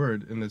dirty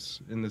word in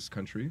this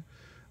country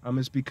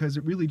is because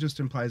it really just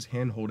implies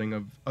hand-holding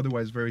of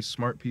otherwise very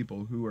smart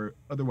people who are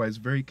otherwise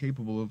very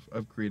capable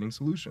of creating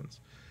solutions.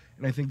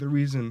 And I think the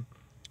reason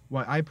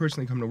why I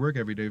personally come to work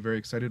every day very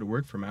excited to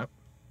work for MAP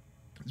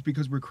is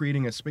because we're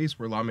creating a space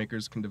where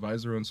lawmakers can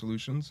devise their own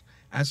solutions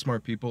as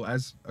smart people,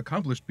 as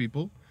accomplished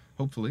people,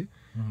 hopefully.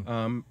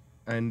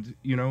 And,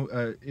 you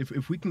know,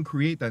 if we can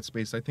create that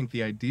space, I think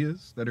the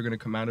ideas that are going to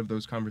come out of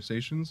those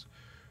conversations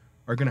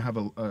are going to have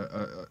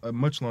a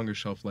much longer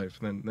shelf life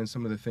than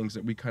some of the things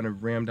that we kind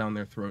of ram down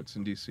their throats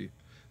in D.C.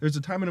 There's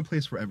a time and a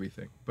place for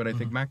everything, but I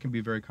think MAC can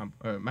be very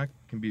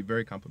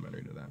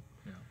complimentary to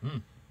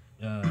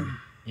that.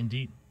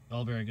 Indeed.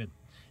 All very good.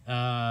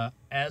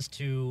 As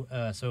to,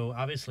 so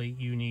obviously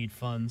you need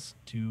funds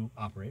to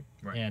operate.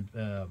 Right. And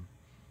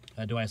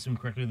do I assume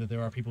correctly that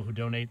there are people who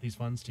donate these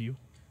funds to you?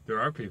 There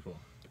are people.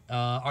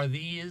 Are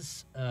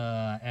these,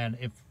 and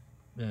if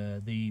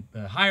the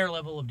higher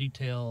level of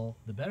detail,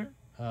 the better,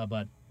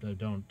 but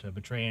don't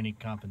betray any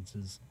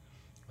confidences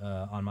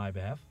on my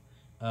behalf.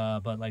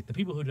 But like the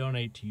people who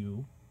donate to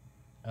you,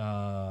 you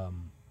know,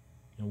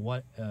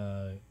 what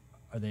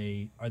are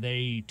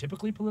they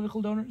typically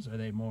political donors? Are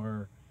they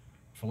more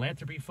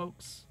philanthropy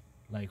folks?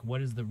 Like,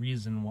 what is the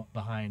reason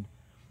behind,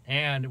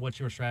 and what's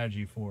your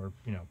strategy for,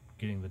 you know,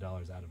 getting the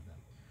dollars out of them?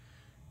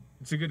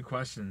 It's a good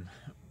question.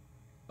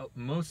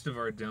 Most of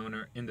our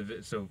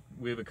so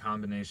we have a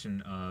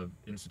combination of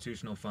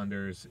institutional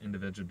funders,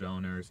 individual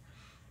donors,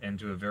 and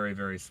to a very,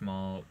 very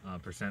small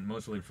percent,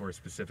 mostly for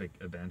specific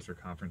events or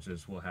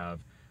conferences, we'll have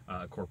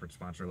a corporate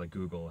sponsor like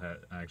Google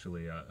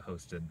actually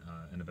hosted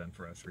an event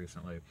for us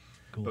recently.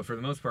 Cool. But for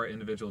the most part,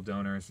 individual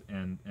donors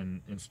and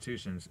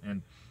institutions.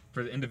 And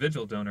for the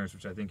individual donors,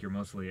 which I think you're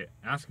mostly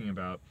asking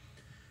about,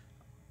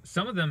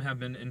 some of them have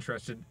been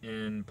interested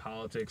in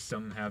politics,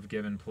 some have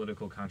given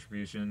political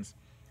contributions.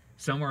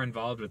 Some are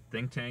involved with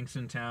think tanks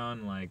in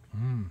town, like,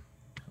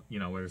 you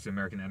know, whether it's the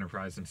American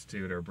Enterprise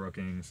Institute or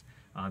Brookings.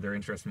 Their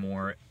interest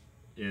more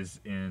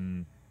is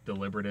in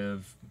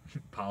deliberative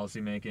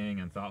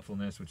policymaking and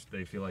thoughtfulness, which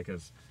they feel like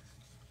has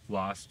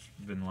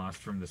been lost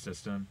from the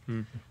system.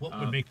 What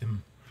would make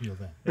them feel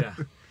that? Yeah.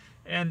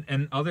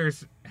 And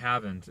others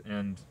haven't.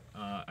 And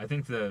I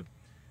think the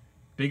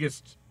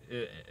biggest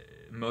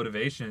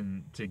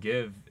motivation to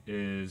give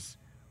is,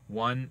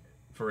 one,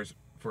 for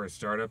a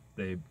startup,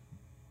 they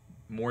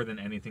more than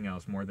anything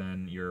else, more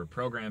than your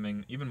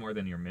programming, even more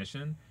than your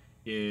mission,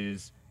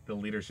 is the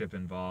leadership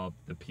involved,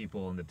 the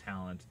people and the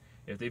talent.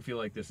 If they feel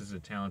like this is a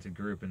talented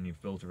group and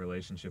you've built a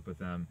relationship with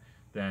them,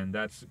 then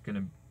that's going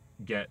to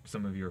get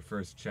some of your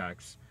first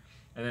checks.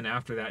 And then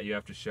after that, you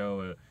have to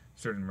show a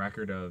certain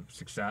record of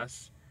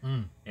success.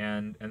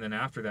 And then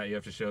after that, you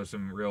have to show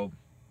some real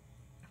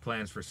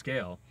plans for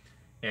scale.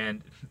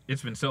 And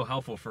it's been so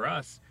helpful for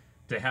us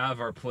to have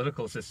our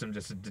political system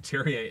just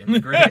deteriorate and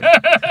degrade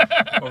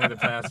over the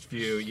past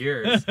few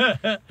years.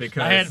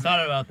 Because I hadn't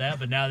thought about that,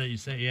 but now that you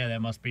say, yeah,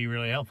 that must be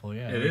really helpful.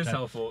 Yeah, it is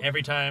helpful.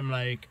 Every time,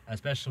 like,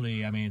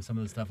 especially, I mean, some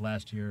of the stuff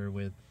last year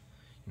with,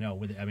 you know,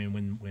 with, I mean,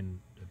 when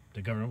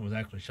the government was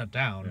actually shut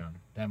down, Yeah.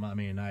 that, I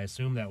mean, I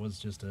assume that was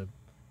just a,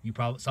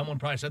 someone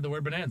probably said the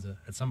word bonanza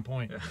at some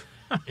point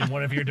in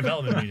one of your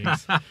development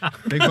meetings.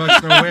 Big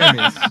bucks, no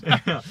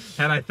whammies.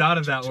 Had I thought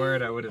of that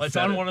word, I would have Well, it's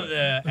said on it, one but- of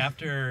the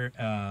after.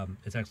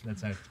 It's actually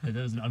that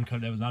was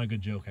that was not a good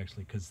joke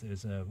actually, because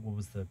there's what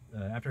was the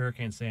after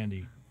Hurricane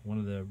Sandy, one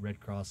of the Red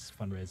Cross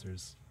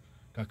fundraisers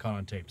got caught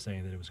on tape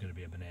saying that it was going to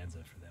be a bonanza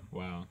for them.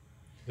 Wow.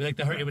 Like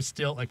it was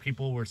still like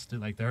people were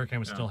still like the hurricane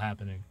was still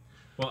happening,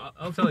 Well,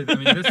 I'll tell you. I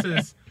mean, this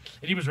is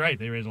and he was right.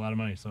 They raised a lot of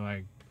money, so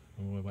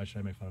why should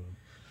I make fun of him?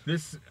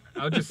 this.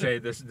 I would just say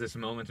this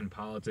moment in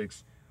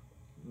politics,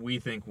 we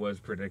think was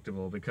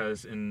predictable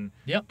because in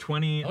Yep.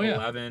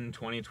 2011,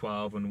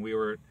 2012, when we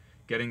were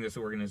getting this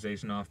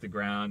organization off the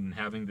ground and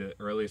having the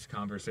earliest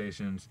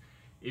conversations,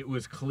 it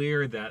was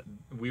clear that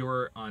we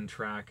were on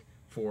track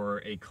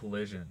for a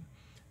collision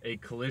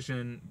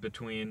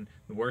between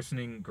the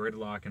worsening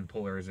gridlock and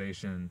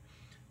polarization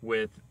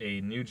with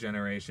a new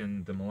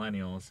generation, the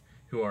millennials,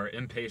 who are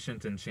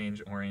impatient and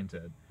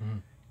change-oriented.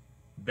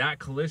 That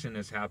collision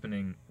is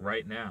happening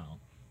right now,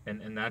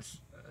 and that's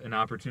an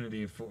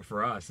opportunity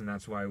for us, and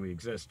that's why we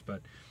exist.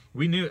 But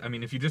we knew, I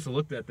mean, if you just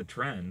looked at the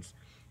trends,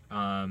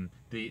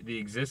 the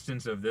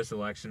existence of this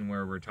election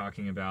where we're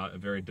talking about a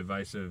very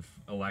divisive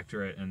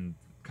electorate and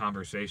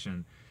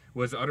conversation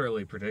was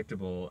utterly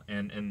predictable,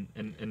 and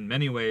in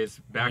many ways,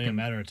 back Only a in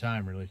matter of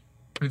time, really.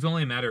 it was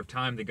only a matter of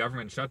time. The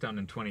government shutdown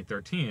in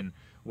 2013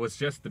 was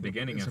just the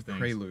beginning It's of a things.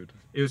 prelude.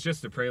 It was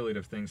just a prelude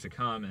of things to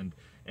come,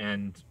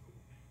 and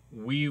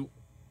we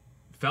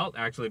felt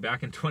actually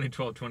back in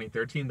 2012,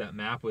 2013 that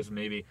MAP was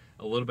maybe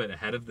a little bit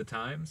ahead of the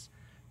times,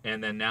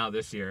 and then now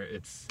this year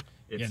it's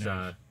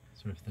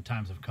Sort of the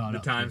times have caught the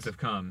up. times have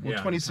come. Well, Yeah.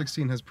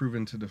 2016 has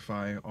proven to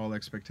defy all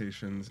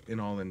expectations in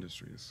all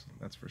industries.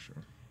 That's for sure.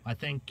 I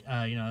think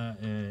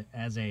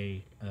as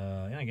a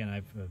and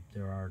again,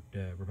 there are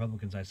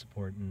Republicans I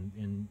support,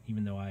 and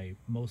even though I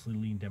mostly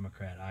lean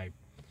Democrat, I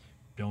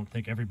don't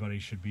think everybody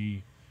should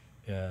be.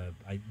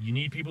 You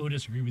need people who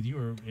disagree with you,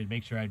 or it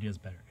makes your ideas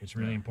better. It's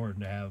really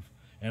important to have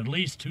at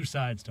least two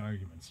sides to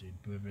arguments,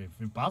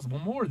 if possible,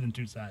 more than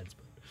two sides,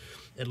 but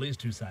at least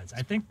two sides.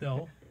 I think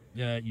though,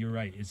 you're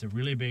right. It's a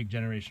really big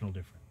generational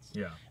difference.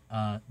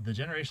 Yeah. The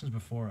generations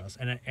before us,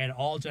 and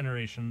all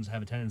generations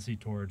have a tendency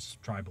towards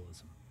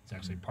tribalism. It's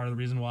actually part of the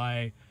reason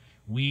why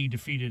we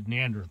defeated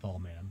Neanderthal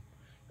man,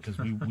 because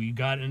we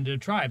got into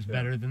tribes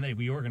better than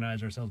we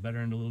organized ourselves better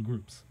into little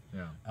groups.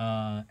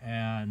 Yeah.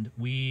 And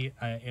we,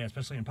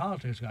 especially in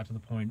politics, got to the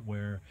point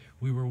where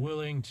we were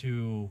willing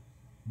to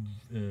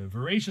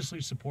voraciously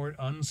support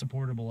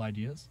unsupportable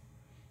ideas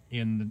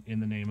in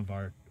the name of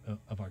our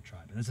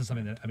tribe. And this is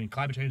something that, I mean,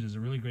 climate change is a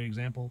really great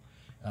example.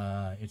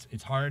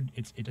 It's hard.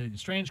 It's a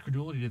strange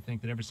credulity to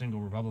think that every single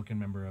Republican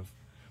member of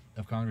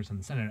Congress and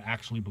the Senate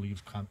actually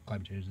believes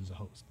climate change is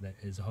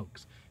a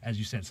hoax. As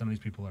you said, some of these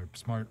people are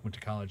smart, went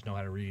to college, know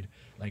how to read.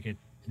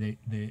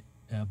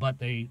 But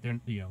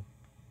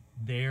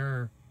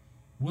their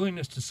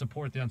willingness to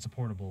support the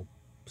unsupportable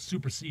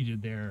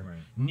superseded their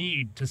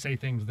need to say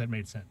things that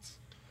made sense.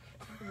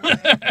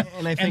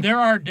 And I think And there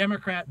are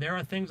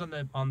things on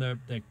the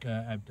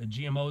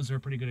GMOs are a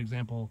pretty good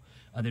example.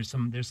 There's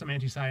some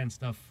anti-science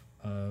stuff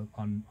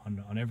on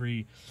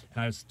every.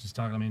 And I was just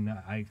talking. I mean,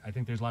 I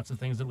think there's lots of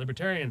things that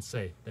libertarians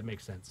say that make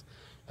sense.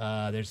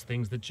 There's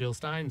things that Jill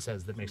Stein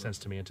says that make sense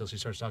to me until she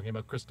starts talking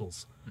about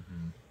crystals.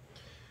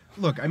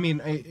 look, I mean,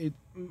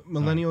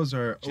 millennials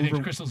are She thinks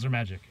crystals are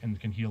magic and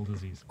can heal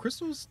disease.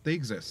 crystals. They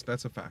exist.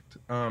 That's a fact.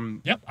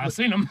 Yep, I've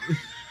seen them.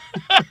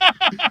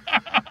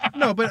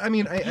 No, but I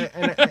mean,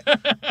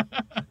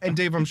 and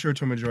Dave, I'm sure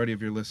to a majority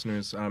of your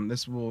listeners,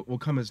 this will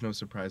come as no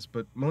surprise,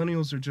 but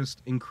millennials are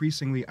just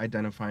increasingly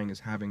identifying as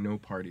having no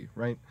party,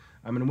 right?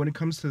 I mean, when it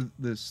comes to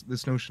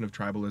this notion of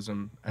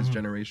tribalism as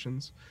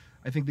generations,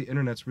 I think the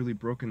internet's really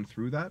broken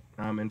through that,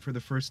 and for the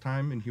first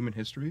time in human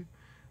history,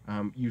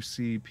 you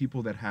see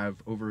people that have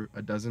over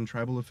a dozen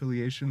tribal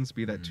affiliations,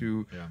 be that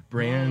to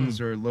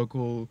brands or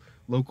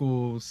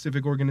local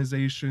civic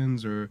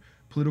organizations or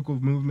political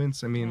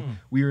movements. I mean,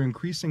 we are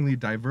increasingly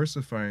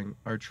diversifying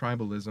our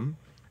tribalism.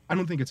 I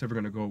don't think it's ever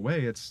going to go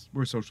away.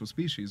 We're a social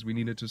species. We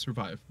need it to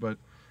survive. But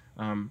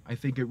I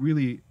think it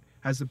really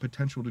has the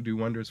potential to do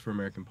wonders for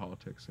American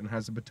politics and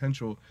has the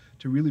potential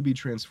to really be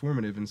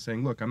transformative in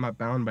saying, look, I'm not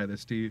bound by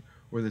this D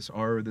or this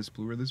R or this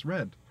blue or this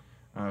red.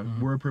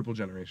 We're a purple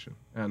generation,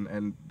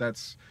 and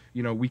that's,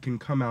 we can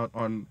come out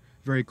on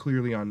very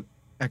clearly on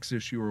X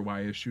issue or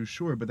Y issue,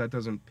 sure, but that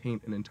doesn't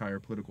paint an entire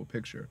political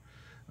picture.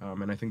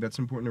 And I think that's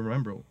important to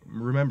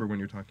remember when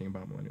you're talking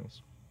about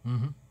millennials.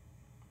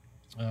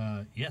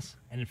 Yes,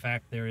 and in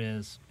fact, there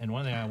is, and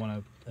one thing I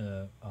want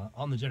to,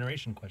 on the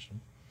generation question,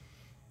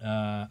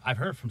 I've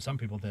heard from some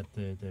people that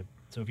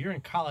so if you're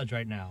in college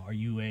right now, are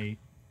you a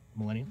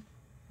millennial?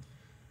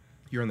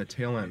 You're on the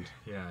tail end.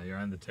 Yeah, you're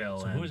on the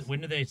tail So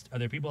end. are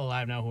there people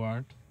alive now who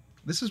aren't?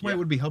 This is why it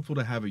would be helpful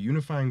to have a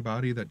unifying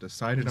body that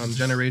decided on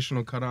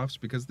generational cutoffs,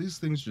 because these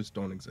things just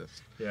don't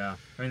exist. Yeah,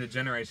 I mean the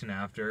generation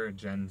after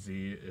Gen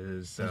Z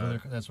is.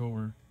 That's what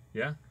we're.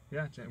 Yeah.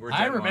 We're Gen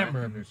I Y,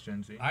 remember. and there's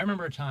Gen Z. I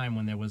remember a time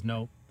when there was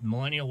no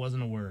millennial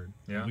wasn't a word.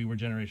 Yeah. We were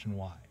Generation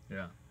Y.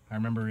 Yeah. I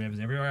remember it was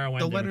everywhere I went.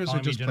 The they were letters are calling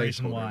me just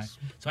Generation Y. placeholders.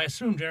 So I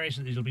assume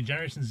it'll be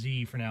Generation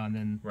Z for now, and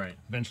then Right.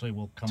 eventually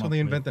we'll come Until up they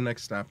with. invent the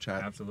next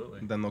Snapchat. Absolutely.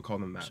 Then they'll call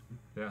them that.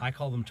 Yeah. I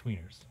call them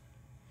tweeners.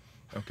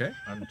 Okay.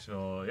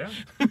 Until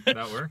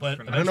that works. But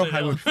for I now. don't know how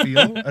I would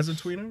feel as a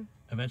tweener.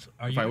 Eventually,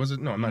 If I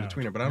wasn't, no, I'm not a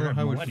tweener, but I don't know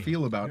how I would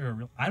feel about.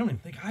 I don't even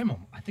think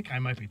I think I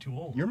might be too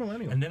old. You're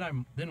millennial. And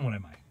then what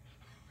am I?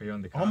 Are you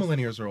on the All cusp?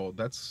 millennials are old.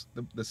 That's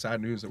the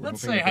sad news that we're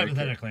Let's hoping say to break here.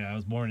 hypothetically, I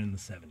was born in the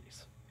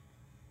 70s.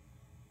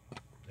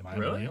 Am I a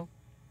Really? millennial?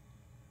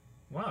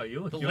 Wow, you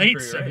look The young late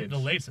for your 70s. age. The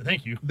late.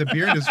 Thank you. The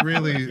beard is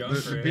really Young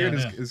for the it. beard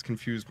Yeah. is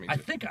confused me. I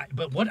think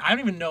but what I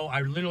don't even know.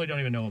 I literally don't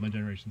even know what my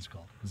generation's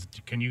called.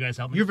 Can you guys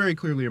help me? You're very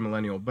clearly a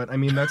millennial, but I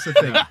mean that's the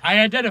thing. I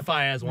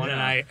identify as one,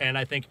 Yeah. and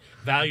I think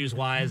values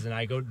wise, and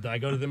I go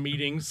to the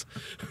meetings.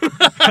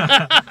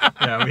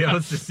 Yeah, we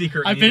host the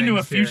secret. I've been to a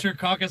meetings here- Future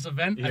Caucus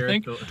event. here I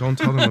think at the, Don't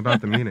tell them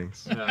about the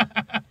meetings. here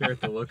at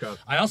the lookup.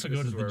 I also go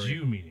This to is the where we-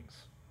 Jew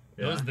meetings.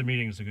 Yeah. Those are the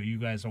meetings that you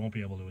guys won't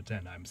be able to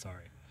attend. I'm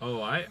sorry. Oh,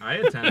 I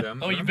attend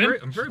them. Oh, you've I'm been? Very,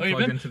 I'm very Oh, you've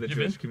plugged been? into the You've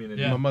Jewish been?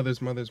 community. Yeah. My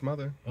mother's mother's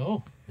mother.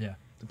 Oh yeah.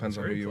 Depends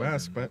on who Very you pleasant,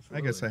 ask, but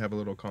I guess absolutely. I have a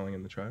little calling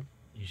in the tribe.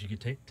 You should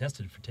get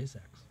tested for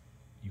Tay-Sachs.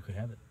 You could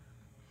have it.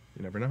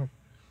 You never know.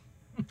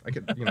 I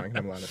could have a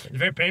lot of It's things.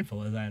 very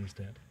painful, as I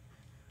understand.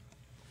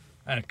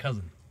 I had a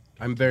cousin.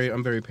 I'm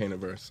very pain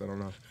averse. I don't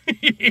know.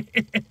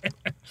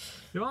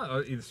 You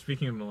know,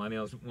 speaking of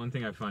millennials, one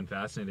thing I find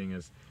fascinating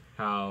is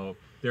how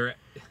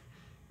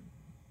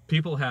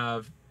people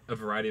have a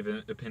variety of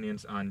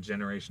opinions on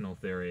generational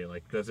theory.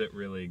 Like, does it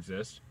really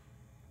exist?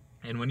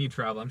 And when you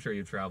travel, I'm sure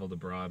you've traveled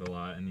abroad a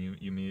lot, and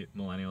you meet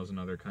millennials in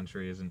other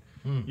countries, and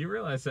you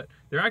realize that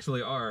there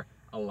actually are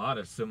a lot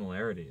of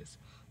similarities.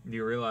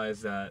 You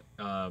realize that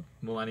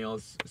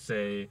millennials,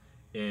 say,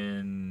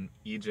 in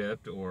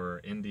Egypt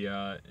or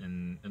India,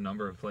 in a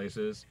number of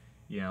places,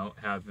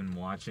 have been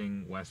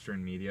watching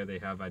Western media. They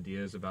have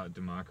ideas about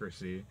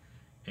democracy,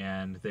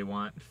 and they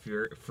want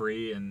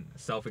free and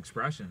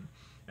self-expression.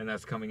 And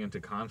that's coming into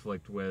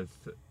conflict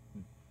with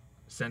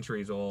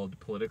centuries-old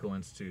political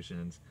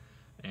institutions.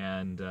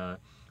 And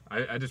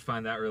I just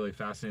find that really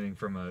fascinating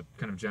from a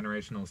kind of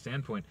generational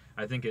standpoint.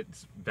 I think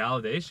it's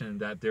validation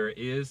that there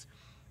is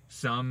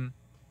some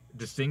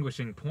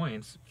distinguishing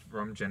points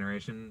from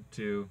generation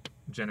to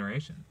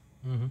generation.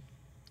 Mm-hmm.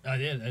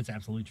 Yeah, that's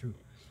absolutely true.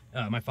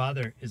 My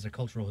father is a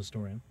cultural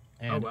historian,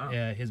 and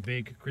his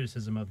big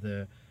criticism of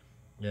the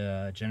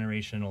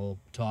generational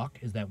talk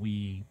is that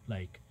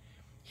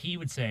he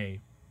would say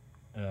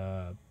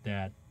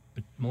that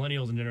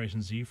millennials and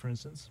Generation Z, for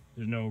instance,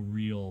 there's no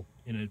real,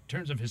 in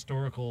terms of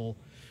historical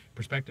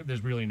perspective,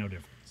 there's really no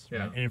difference. Yeah.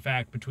 Right? And in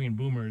fact, between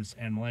boomers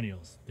and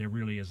millennials, there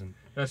really isn't.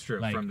 That's true.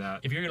 Like, From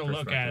that, if you're going to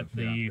look at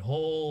perspective, the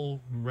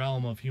whole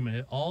realm of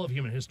all of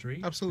human history,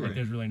 Absolutely. like,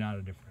 there's really not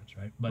a difference,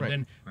 right? But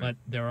Right. but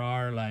there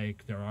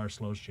are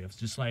slow shifts,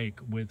 just like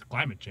with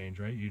climate change,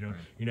 right? You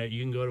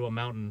can go to a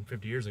mountain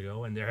 50 years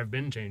ago, and there have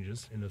been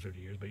changes in those 50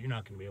 years, but you're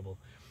not going to be able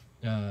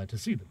to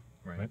see them,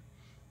 Right.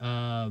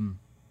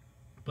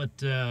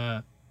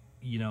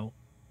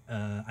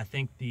 I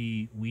think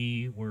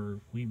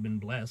we've been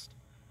blessed,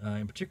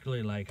 and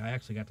particularly I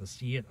actually got to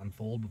see it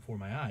unfold before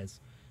my eyes.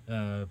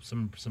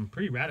 Some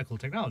pretty radical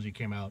technology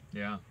came out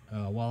Yeah.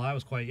 while I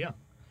was quite young.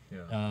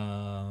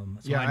 Yeah.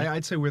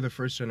 I'd say we're the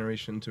first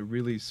generation to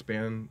really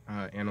span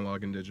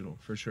analog and digital,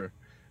 for sure.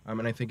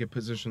 And I think it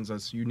positions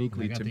us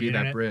uniquely I got to the be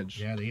internet. that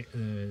bridge. Yeah,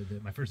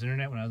 my first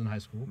internet when I was in high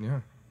school,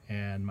 Yeah.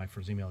 and my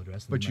first email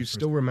address. and But then you my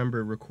still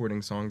remember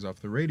recording songs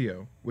off the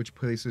radio, which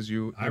places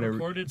you I in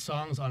recorded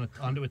songs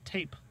onto a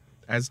tape.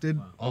 as did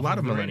a Off lot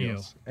of of the radio.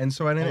 millennials. And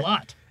so A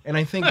lot. And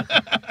I think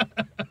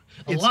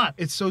lot.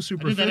 It's so I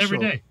superficial. did that every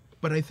day.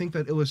 But I think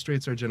that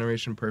illustrates our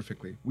generation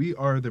perfectly. We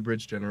are the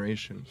bridge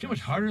generation. You know how much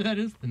harder that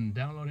is than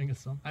downloading a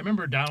song? I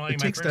remember downloading It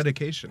my takes first...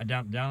 dedication. I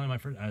downloaded my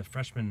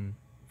first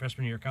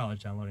freshman year of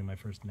college, downloading my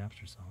first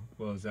Napster song.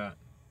 What was that?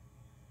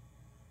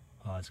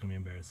 Oh, it's gonna be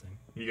embarrassing.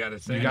 You got to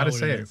say You I got know to what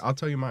say it it. is. I'll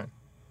tell you mine.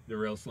 the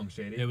real Slim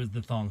Shady. It was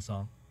the thong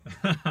song.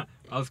 I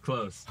was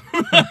close.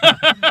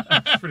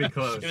 That's pretty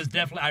close. It was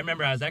definitely. I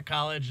remember I was at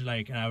college, and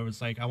I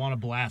was like, I want to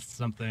blast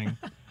something,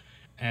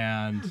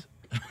 and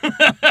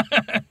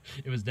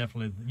It was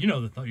definitely, you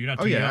know, you're not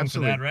too Oh yeah, young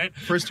absolutely. for that, right?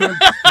 First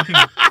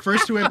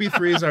two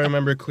MP3s I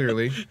remember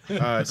clearly.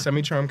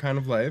 Semi Charm Kind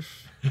of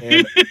Life.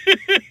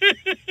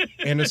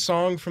 And a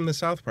song from the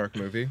South Park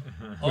movie,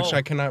 which Oh.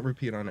 I cannot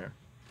repeat on air.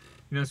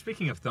 You know,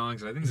 speaking of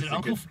thongs, I think Is this it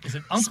Uncle? good... Is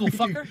it Uncle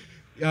Fucker?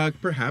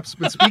 Perhaps,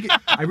 but speaking,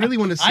 I really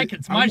want to say.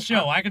 It's my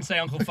show. I can say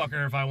Uncle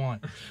Fucker if I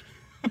want.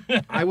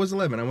 I was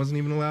 11. I wasn't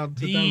even allowed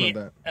to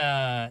download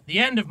that. The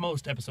end of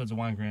most episodes of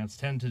Wine Grants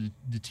tend to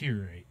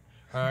deteriorate.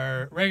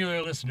 Our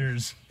regular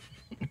listeners,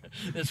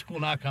 this will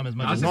not come as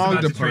much I was as just Long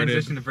about to departed.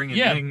 transition to bring in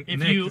yeah. Nick,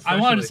 If you, I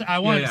wanted to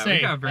say,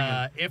 we gotta bring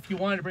in if you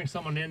wanted to bring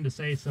someone in to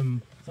say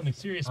something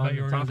serious on about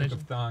your the topic organization,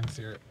 of thongs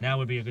here. now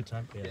would be a good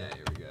time. Yeah,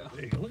 here we go.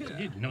 There you go. Look at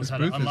you. Knows This how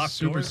to booth unlock is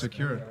super doors.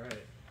 secure.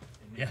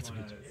 Yeah, it's a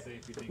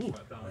good. Ooh,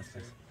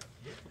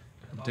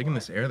 I'm digging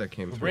this air that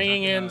came through.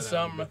 Bringing in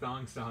some, the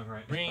thong song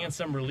right bringing now. in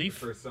some relief.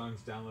 First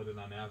songs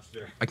downloaded on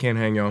Napster. I can't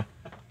hang, y'all.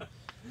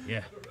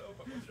 Yeah.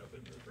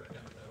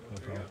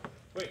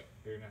 Wait,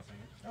 you're not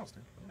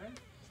singing? Okay,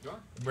 go on.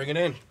 Bring it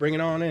in. Bring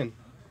it on in.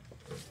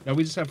 Now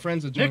we just have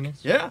friends that join Nick?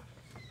 us. Yeah.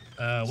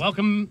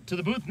 Welcome to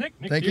the booth, Nick.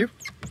 Nick, Thank do you.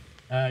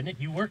 Nick,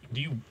 you work?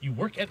 Do you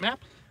work at MAP?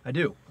 I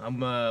do.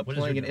 I'm is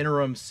playing your an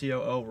interim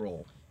COO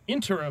role.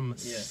 Interim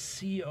Yeah.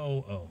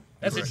 COO.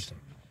 That's Correct. interesting.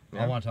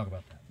 Yeah. I want to talk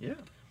about that. Yeah.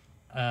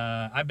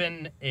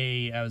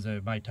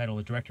 My title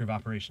is director of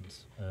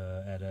operations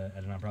at a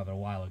nonprofit a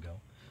while ago,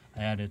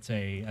 and I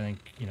think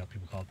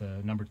people call it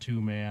the number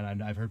 2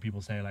 man. I've heard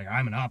people say like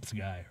I'm an ops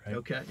guy, right?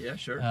 Okay. Yeah.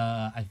 Sure.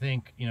 I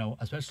think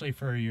especially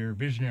for your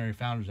visionary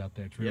founders out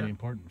there, it's really Yeah.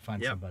 important to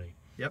find Yep. somebody.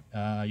 Yep.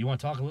 You want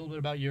to talk a little bit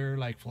about your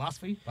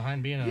philosophy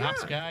behind being an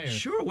ops guy? Or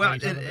Sure. how Well, you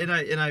talk about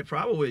that? and I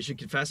probably should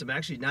confess I'm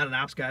actually not an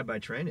ops guy by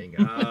training.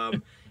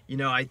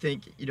 I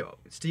think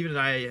Steven and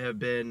I have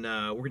been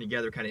working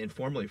together kind of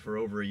informally for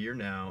over a year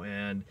now,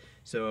 and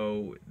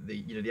so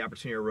the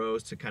opportunity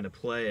arose to kind of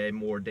play a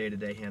more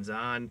day-to-day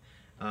hands-on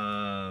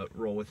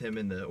role with him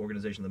in the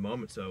organization at the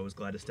moment. So I was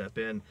glad to step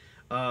in.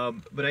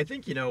 But I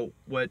think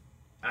what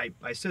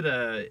I sit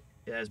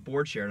as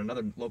board chair in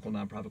another local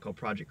nonprofit called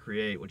Project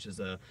Create, which is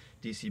a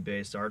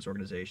DC-based arts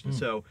organization.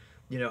 So,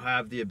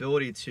 have the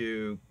ability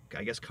to,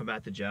 I guess, come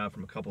at the job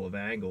from a couple of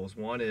angles.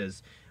 One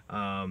is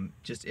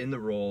just in the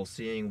role,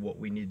 seeing what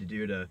we need to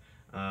do to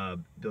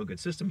build good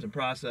systems and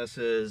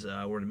processes.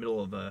 We're in the middle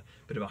of a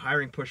bit of a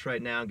hiring push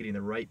right now, getting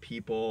the right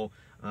people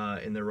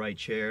in the right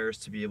chairs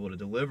to be able to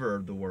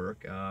deliver the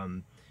work.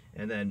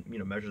 And then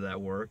measure that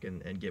work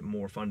and get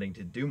more funding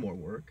to do more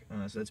work.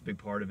 So that's a big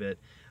part of it.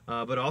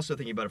 But also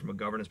thinking about it from a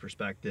governance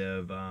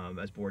perspective,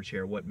 as board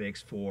chair, what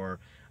makes for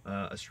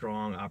a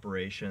strong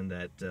operation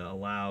that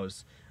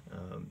allows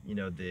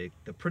the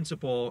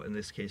principal, in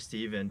this case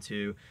Steven,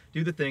 to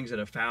do the things that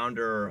a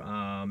founder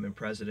and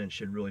president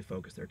should really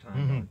focus their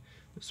time on.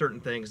 There's certain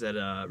things that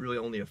really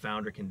only a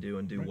founder can do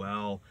and do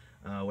well,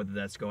 whether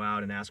that's go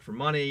out and ask for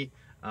money,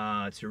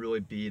 to really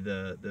be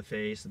the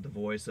face, the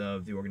voice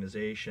of the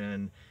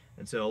organization.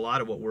 And so a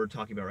lot of what we're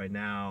talking about right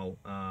now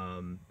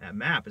at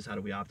MAP is how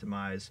do we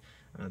optimize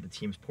the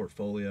team's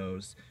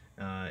portfolios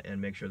and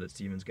make sure that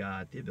Steven's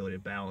got the ability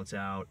to balance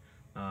out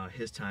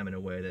his time in a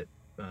way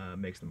that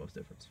makes the most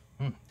difference.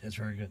 That's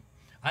very good.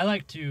 I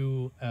like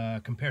to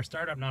compare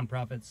startup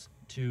nonprofits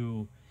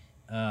to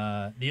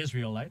the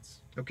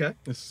Israelites Okay.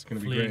 This is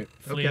going to be fleeing, great.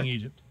 fleeing Okay.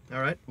 Egypt.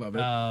 All right. Love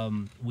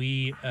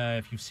it.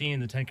 If you've seen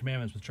the Ten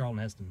Commandments with Charlton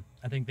Heston,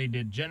 I think they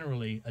did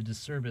generally a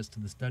disservice to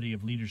the study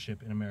of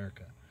leadership in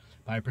America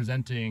by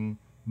presenting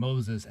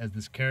Moses as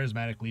this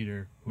charismatic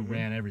leader who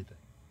ran everything.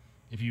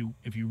 If you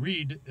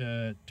read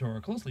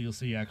Torah closely, you'll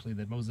see actually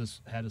that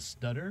Moses had a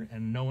stutter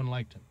and no one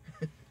liked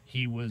him.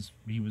 He was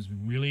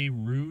really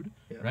rude,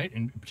 Yeah. right?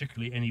 And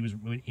particularly,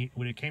 and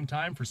when it came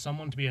time for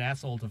someone to be an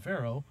asshole to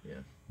Pharaoh, Yeah.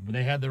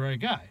 they had the right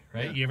guy,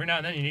 right? Yeah. Every now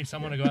and then you need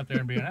someone to go out there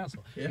and be an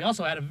asshole. Yeah. He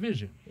also had a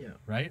vision, Yeah.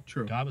 right?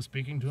 True. God was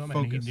speaking to him,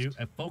 Focused. and he knew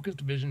a focused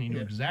vision. He knew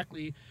Yeah.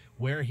 exactly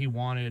where he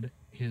wanted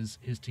his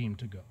team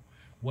to go.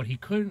 What he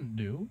couldn't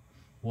do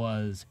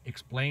was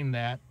explain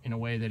that in a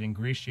way that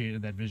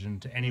ingratiated that vision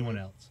to anyone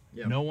else.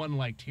 Yeah. No one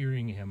liked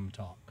hearing him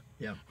talk,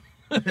 Yeah.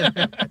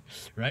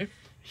 right?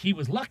 He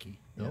was lucky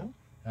though.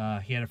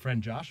 He had a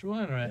friend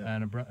Joshua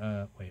and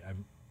Yeah.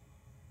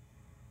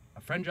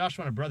 a friend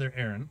Joshua and a brother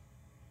Aaron,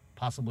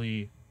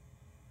 possibly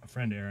a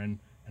friend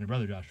Aaron and a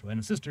brother Joshua and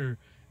a sister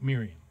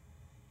Miriam.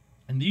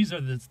 And these are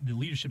the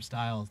leadership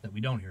styles that we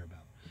don't hear about.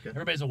 Okay.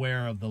 Everybody's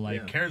aware of the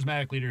Yeah.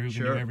 charismatic leader who can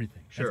Sure. do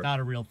everything. Sure. That's not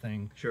a real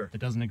thing. Sure. That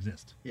doesn't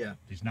exist. Yeah.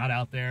 He's not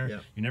out there. Yeah.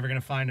 You're never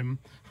gonna find him.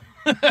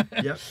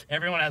 Yep.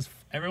 Everyone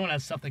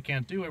has stuff they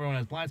can't do. Everyone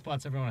has blind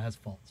spots. Everyone has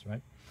faults,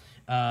 right?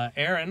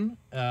 Aaron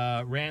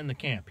ran the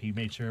camp. He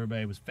made sure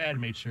everybody was fed,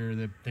 made sure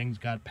that things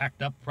got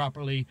packed up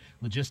properly,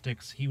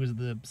 logistics. He was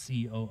the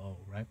COO,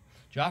 right?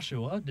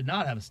 Joshua did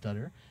not have a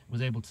stutter,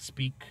 was able to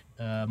speak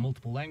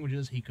multiple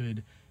languages. He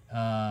could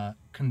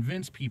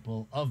convince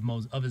people of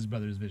his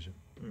brother's vision.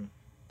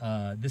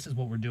 This is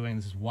what we're doing.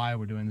 This is why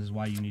we're doing. This is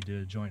why you need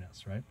to join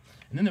us, right?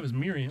 And then there was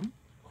Miriam,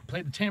 who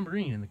played the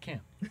tambourine in the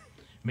camp.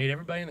 Made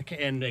everybody in the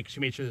camp, and she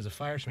made sure there's a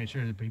fire. She made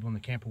sure that people in the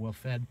camp were well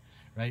fed,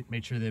 right?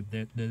 Made sure that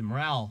the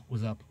morale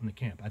was up in the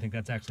camp. I think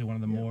that's actually one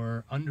of the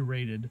more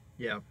underrated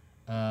Yeah.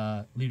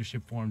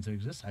 leadership forms that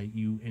exist.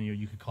 You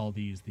could call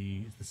these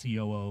the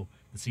COO,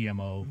 the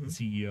CMO, the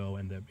CEO,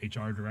 and the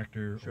HR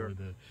director, Sure. or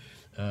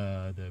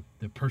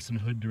the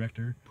personhood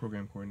director,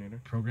 Program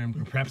coordinator.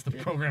 perhaps the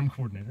program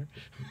coordinator.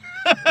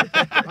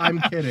 I'm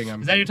kidding.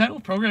 Is that your title?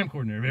 Program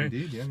coordinator. Very,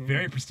 Indeed, yeah.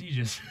 very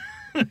prestigious.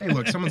 Hey,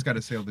 look, someone's got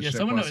to sail the Yeah, ship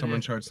someone while knows-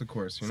 someone charts the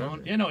course, you know?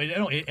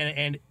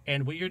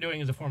 And what you're doing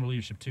is a form of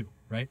leadership too,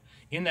 right?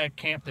 In that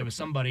camp, there was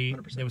somebody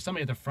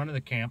 100%. at the front of the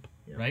camp,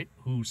 Yeah. right,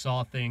 who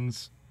saw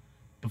things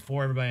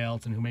before everybody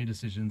else and who made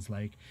decisions.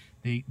 Like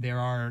there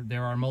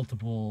are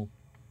multiple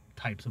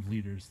types of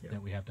leaders Yeah.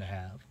 that we have to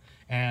have,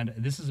 and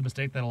this is a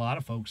mistake that a lot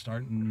of folks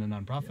start in the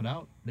nonprofit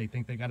out. They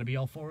think they got to be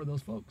all four of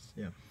those folks,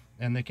 Yeah.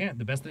 and they can't.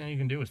 The best thing you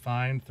can do is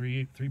find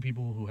three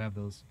people who have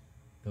those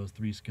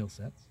three skill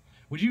sets.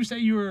 Would you say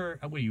you're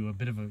a little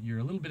bit of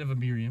a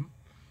Miriam?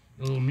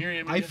 A little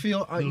Miriam? I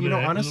feel, A little you know,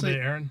 bit of honestly,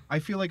 Aaron? I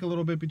feel like a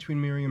little bit between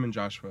Miriam and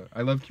Joshua.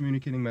 I love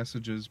communicating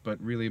messages, but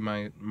really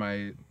my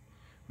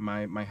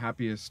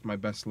happiest, my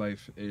best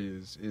life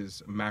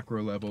is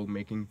macro level,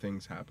 making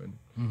things happen.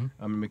 Mhm.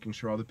 I'm making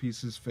sure all the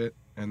pieces fit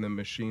and the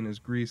machine is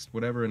greased.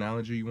 Whatever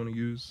analogy you want to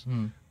use,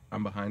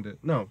 I'm behind it.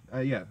 No,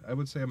 yeah, I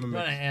would say I'm a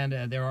mix. And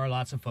there are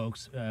lots of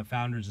folks,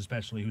 founders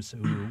especially, who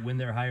when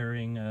they're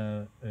hiring,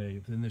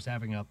 when they're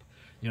staffing up,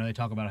 they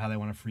talk about how they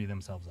want to free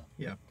themselves up.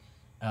 Yeah.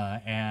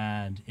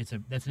 And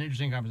that's an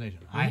interesting conversation.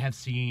 I have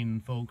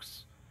seen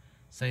folks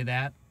say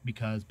that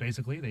because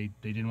basically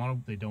they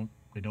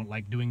don't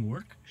like doing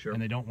work, Sure.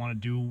 and they don't want to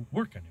do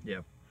work anymore. Yeah.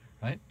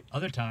 Right.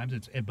 Other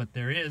times but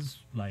there is,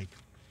 like,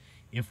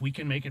 if we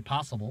can make it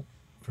possible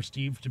for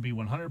Steve to be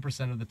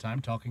 100% of the time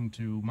talking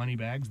to money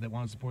bags that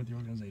want to support the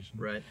organization,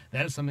 Right.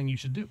 that is something you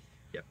should do.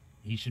 Yep.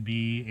 He should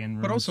be in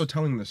rooms, But also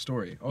telling the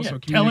story. Also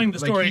telling the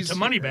like story he's- to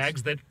money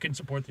bags that can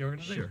support the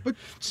organization. Sure. But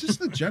it's just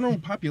the general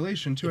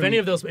population too. If I any mean,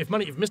 of those, if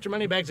Mr.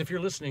 Moneybags, if you're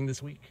listening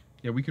this week,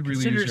 yeah, we could really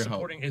consider use your help.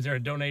 supporting. Is there a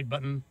donate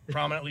button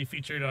prominently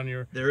featured on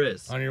your There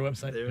is.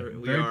 website? There,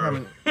 we Very are.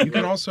 prominent. You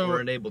can also-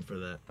 We're enabled for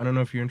that. I don't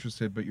know if you're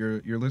interested, but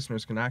your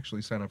listeners can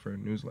actually sign up for a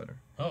newsletter.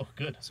 Oh,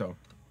 good. So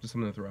just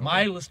something to throw out.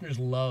 My there. listeners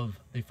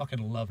they fucking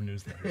love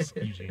newsletters,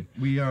 Eugene.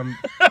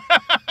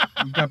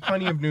 We've got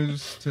plenty of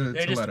news to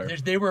They're letter.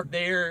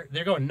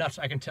 they're going nuts.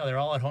 I can tell they're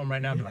all at home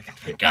right now. They're like,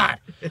 oh, God,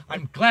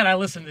 I'm glad I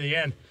listened to the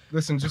end.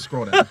 Listen, just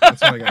scroll down.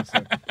 That's all I gotta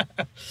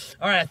say.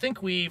 All right, I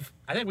think we've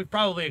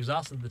probably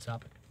exhausted the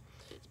topic.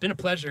 It's been a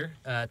pleasure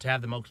to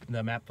have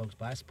the MAP folks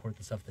by, support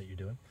the stuff that you're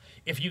doing.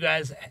 If you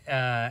guys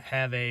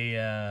have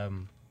a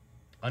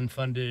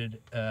unfunded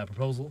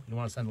proposal you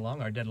want to send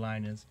along, our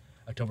deadline is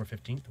October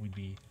 15th. We'd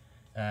be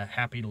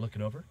happy to look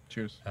it over.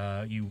 Cheers.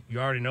 You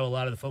already know a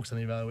lot of the folks on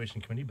the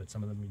evaluation committee, but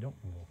some of them you don't.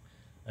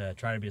 We'll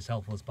try to be as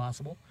helpful as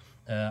possible.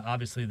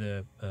 Obviously,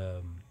 the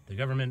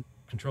government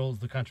controls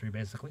the country,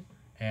 basically,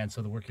 and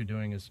so the work you're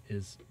doing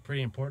is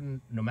pretty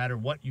important, no matter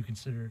what you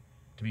consider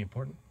to be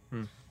important.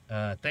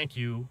 Thank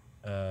you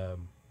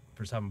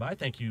for stopping by.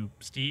 Thank you,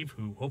 Steve,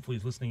 who hopefully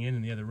is listening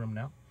in the other room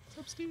now. What's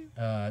up, Steve?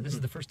 This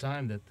is the first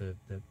time that the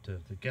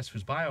guest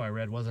whose bio I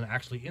read wasn't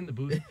actually in the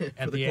booth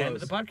at the the end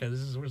of close. the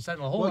podcast. We're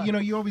setting a whole Well,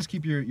 lot. you always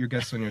keep your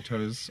guests on your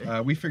toes.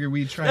 We figure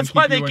we try That's and keep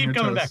why you they on keep your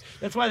coming toes. back.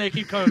 That's why they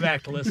keep coming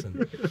back to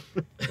listen.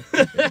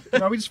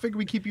 No, we just figure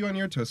we keep you on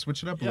your toes.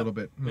 Switch it up a little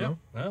bit. You know?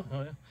 Well,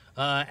 oh,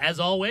 yeah. As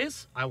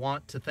always, I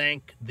want to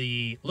thank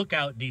the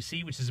Lookout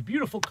DC, which is a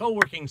beautiful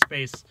co-working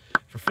space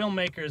for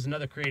filmmakers and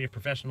other creative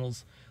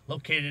professionals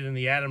located in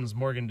the Adams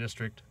Morgan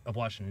district of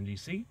Washington,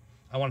 D.C.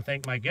 I want to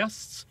thank my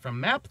guests from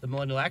MAP, the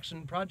Millennial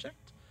Action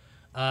Project,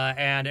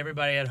 and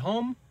everybody at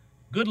home.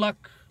 Good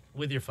luck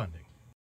with your funding.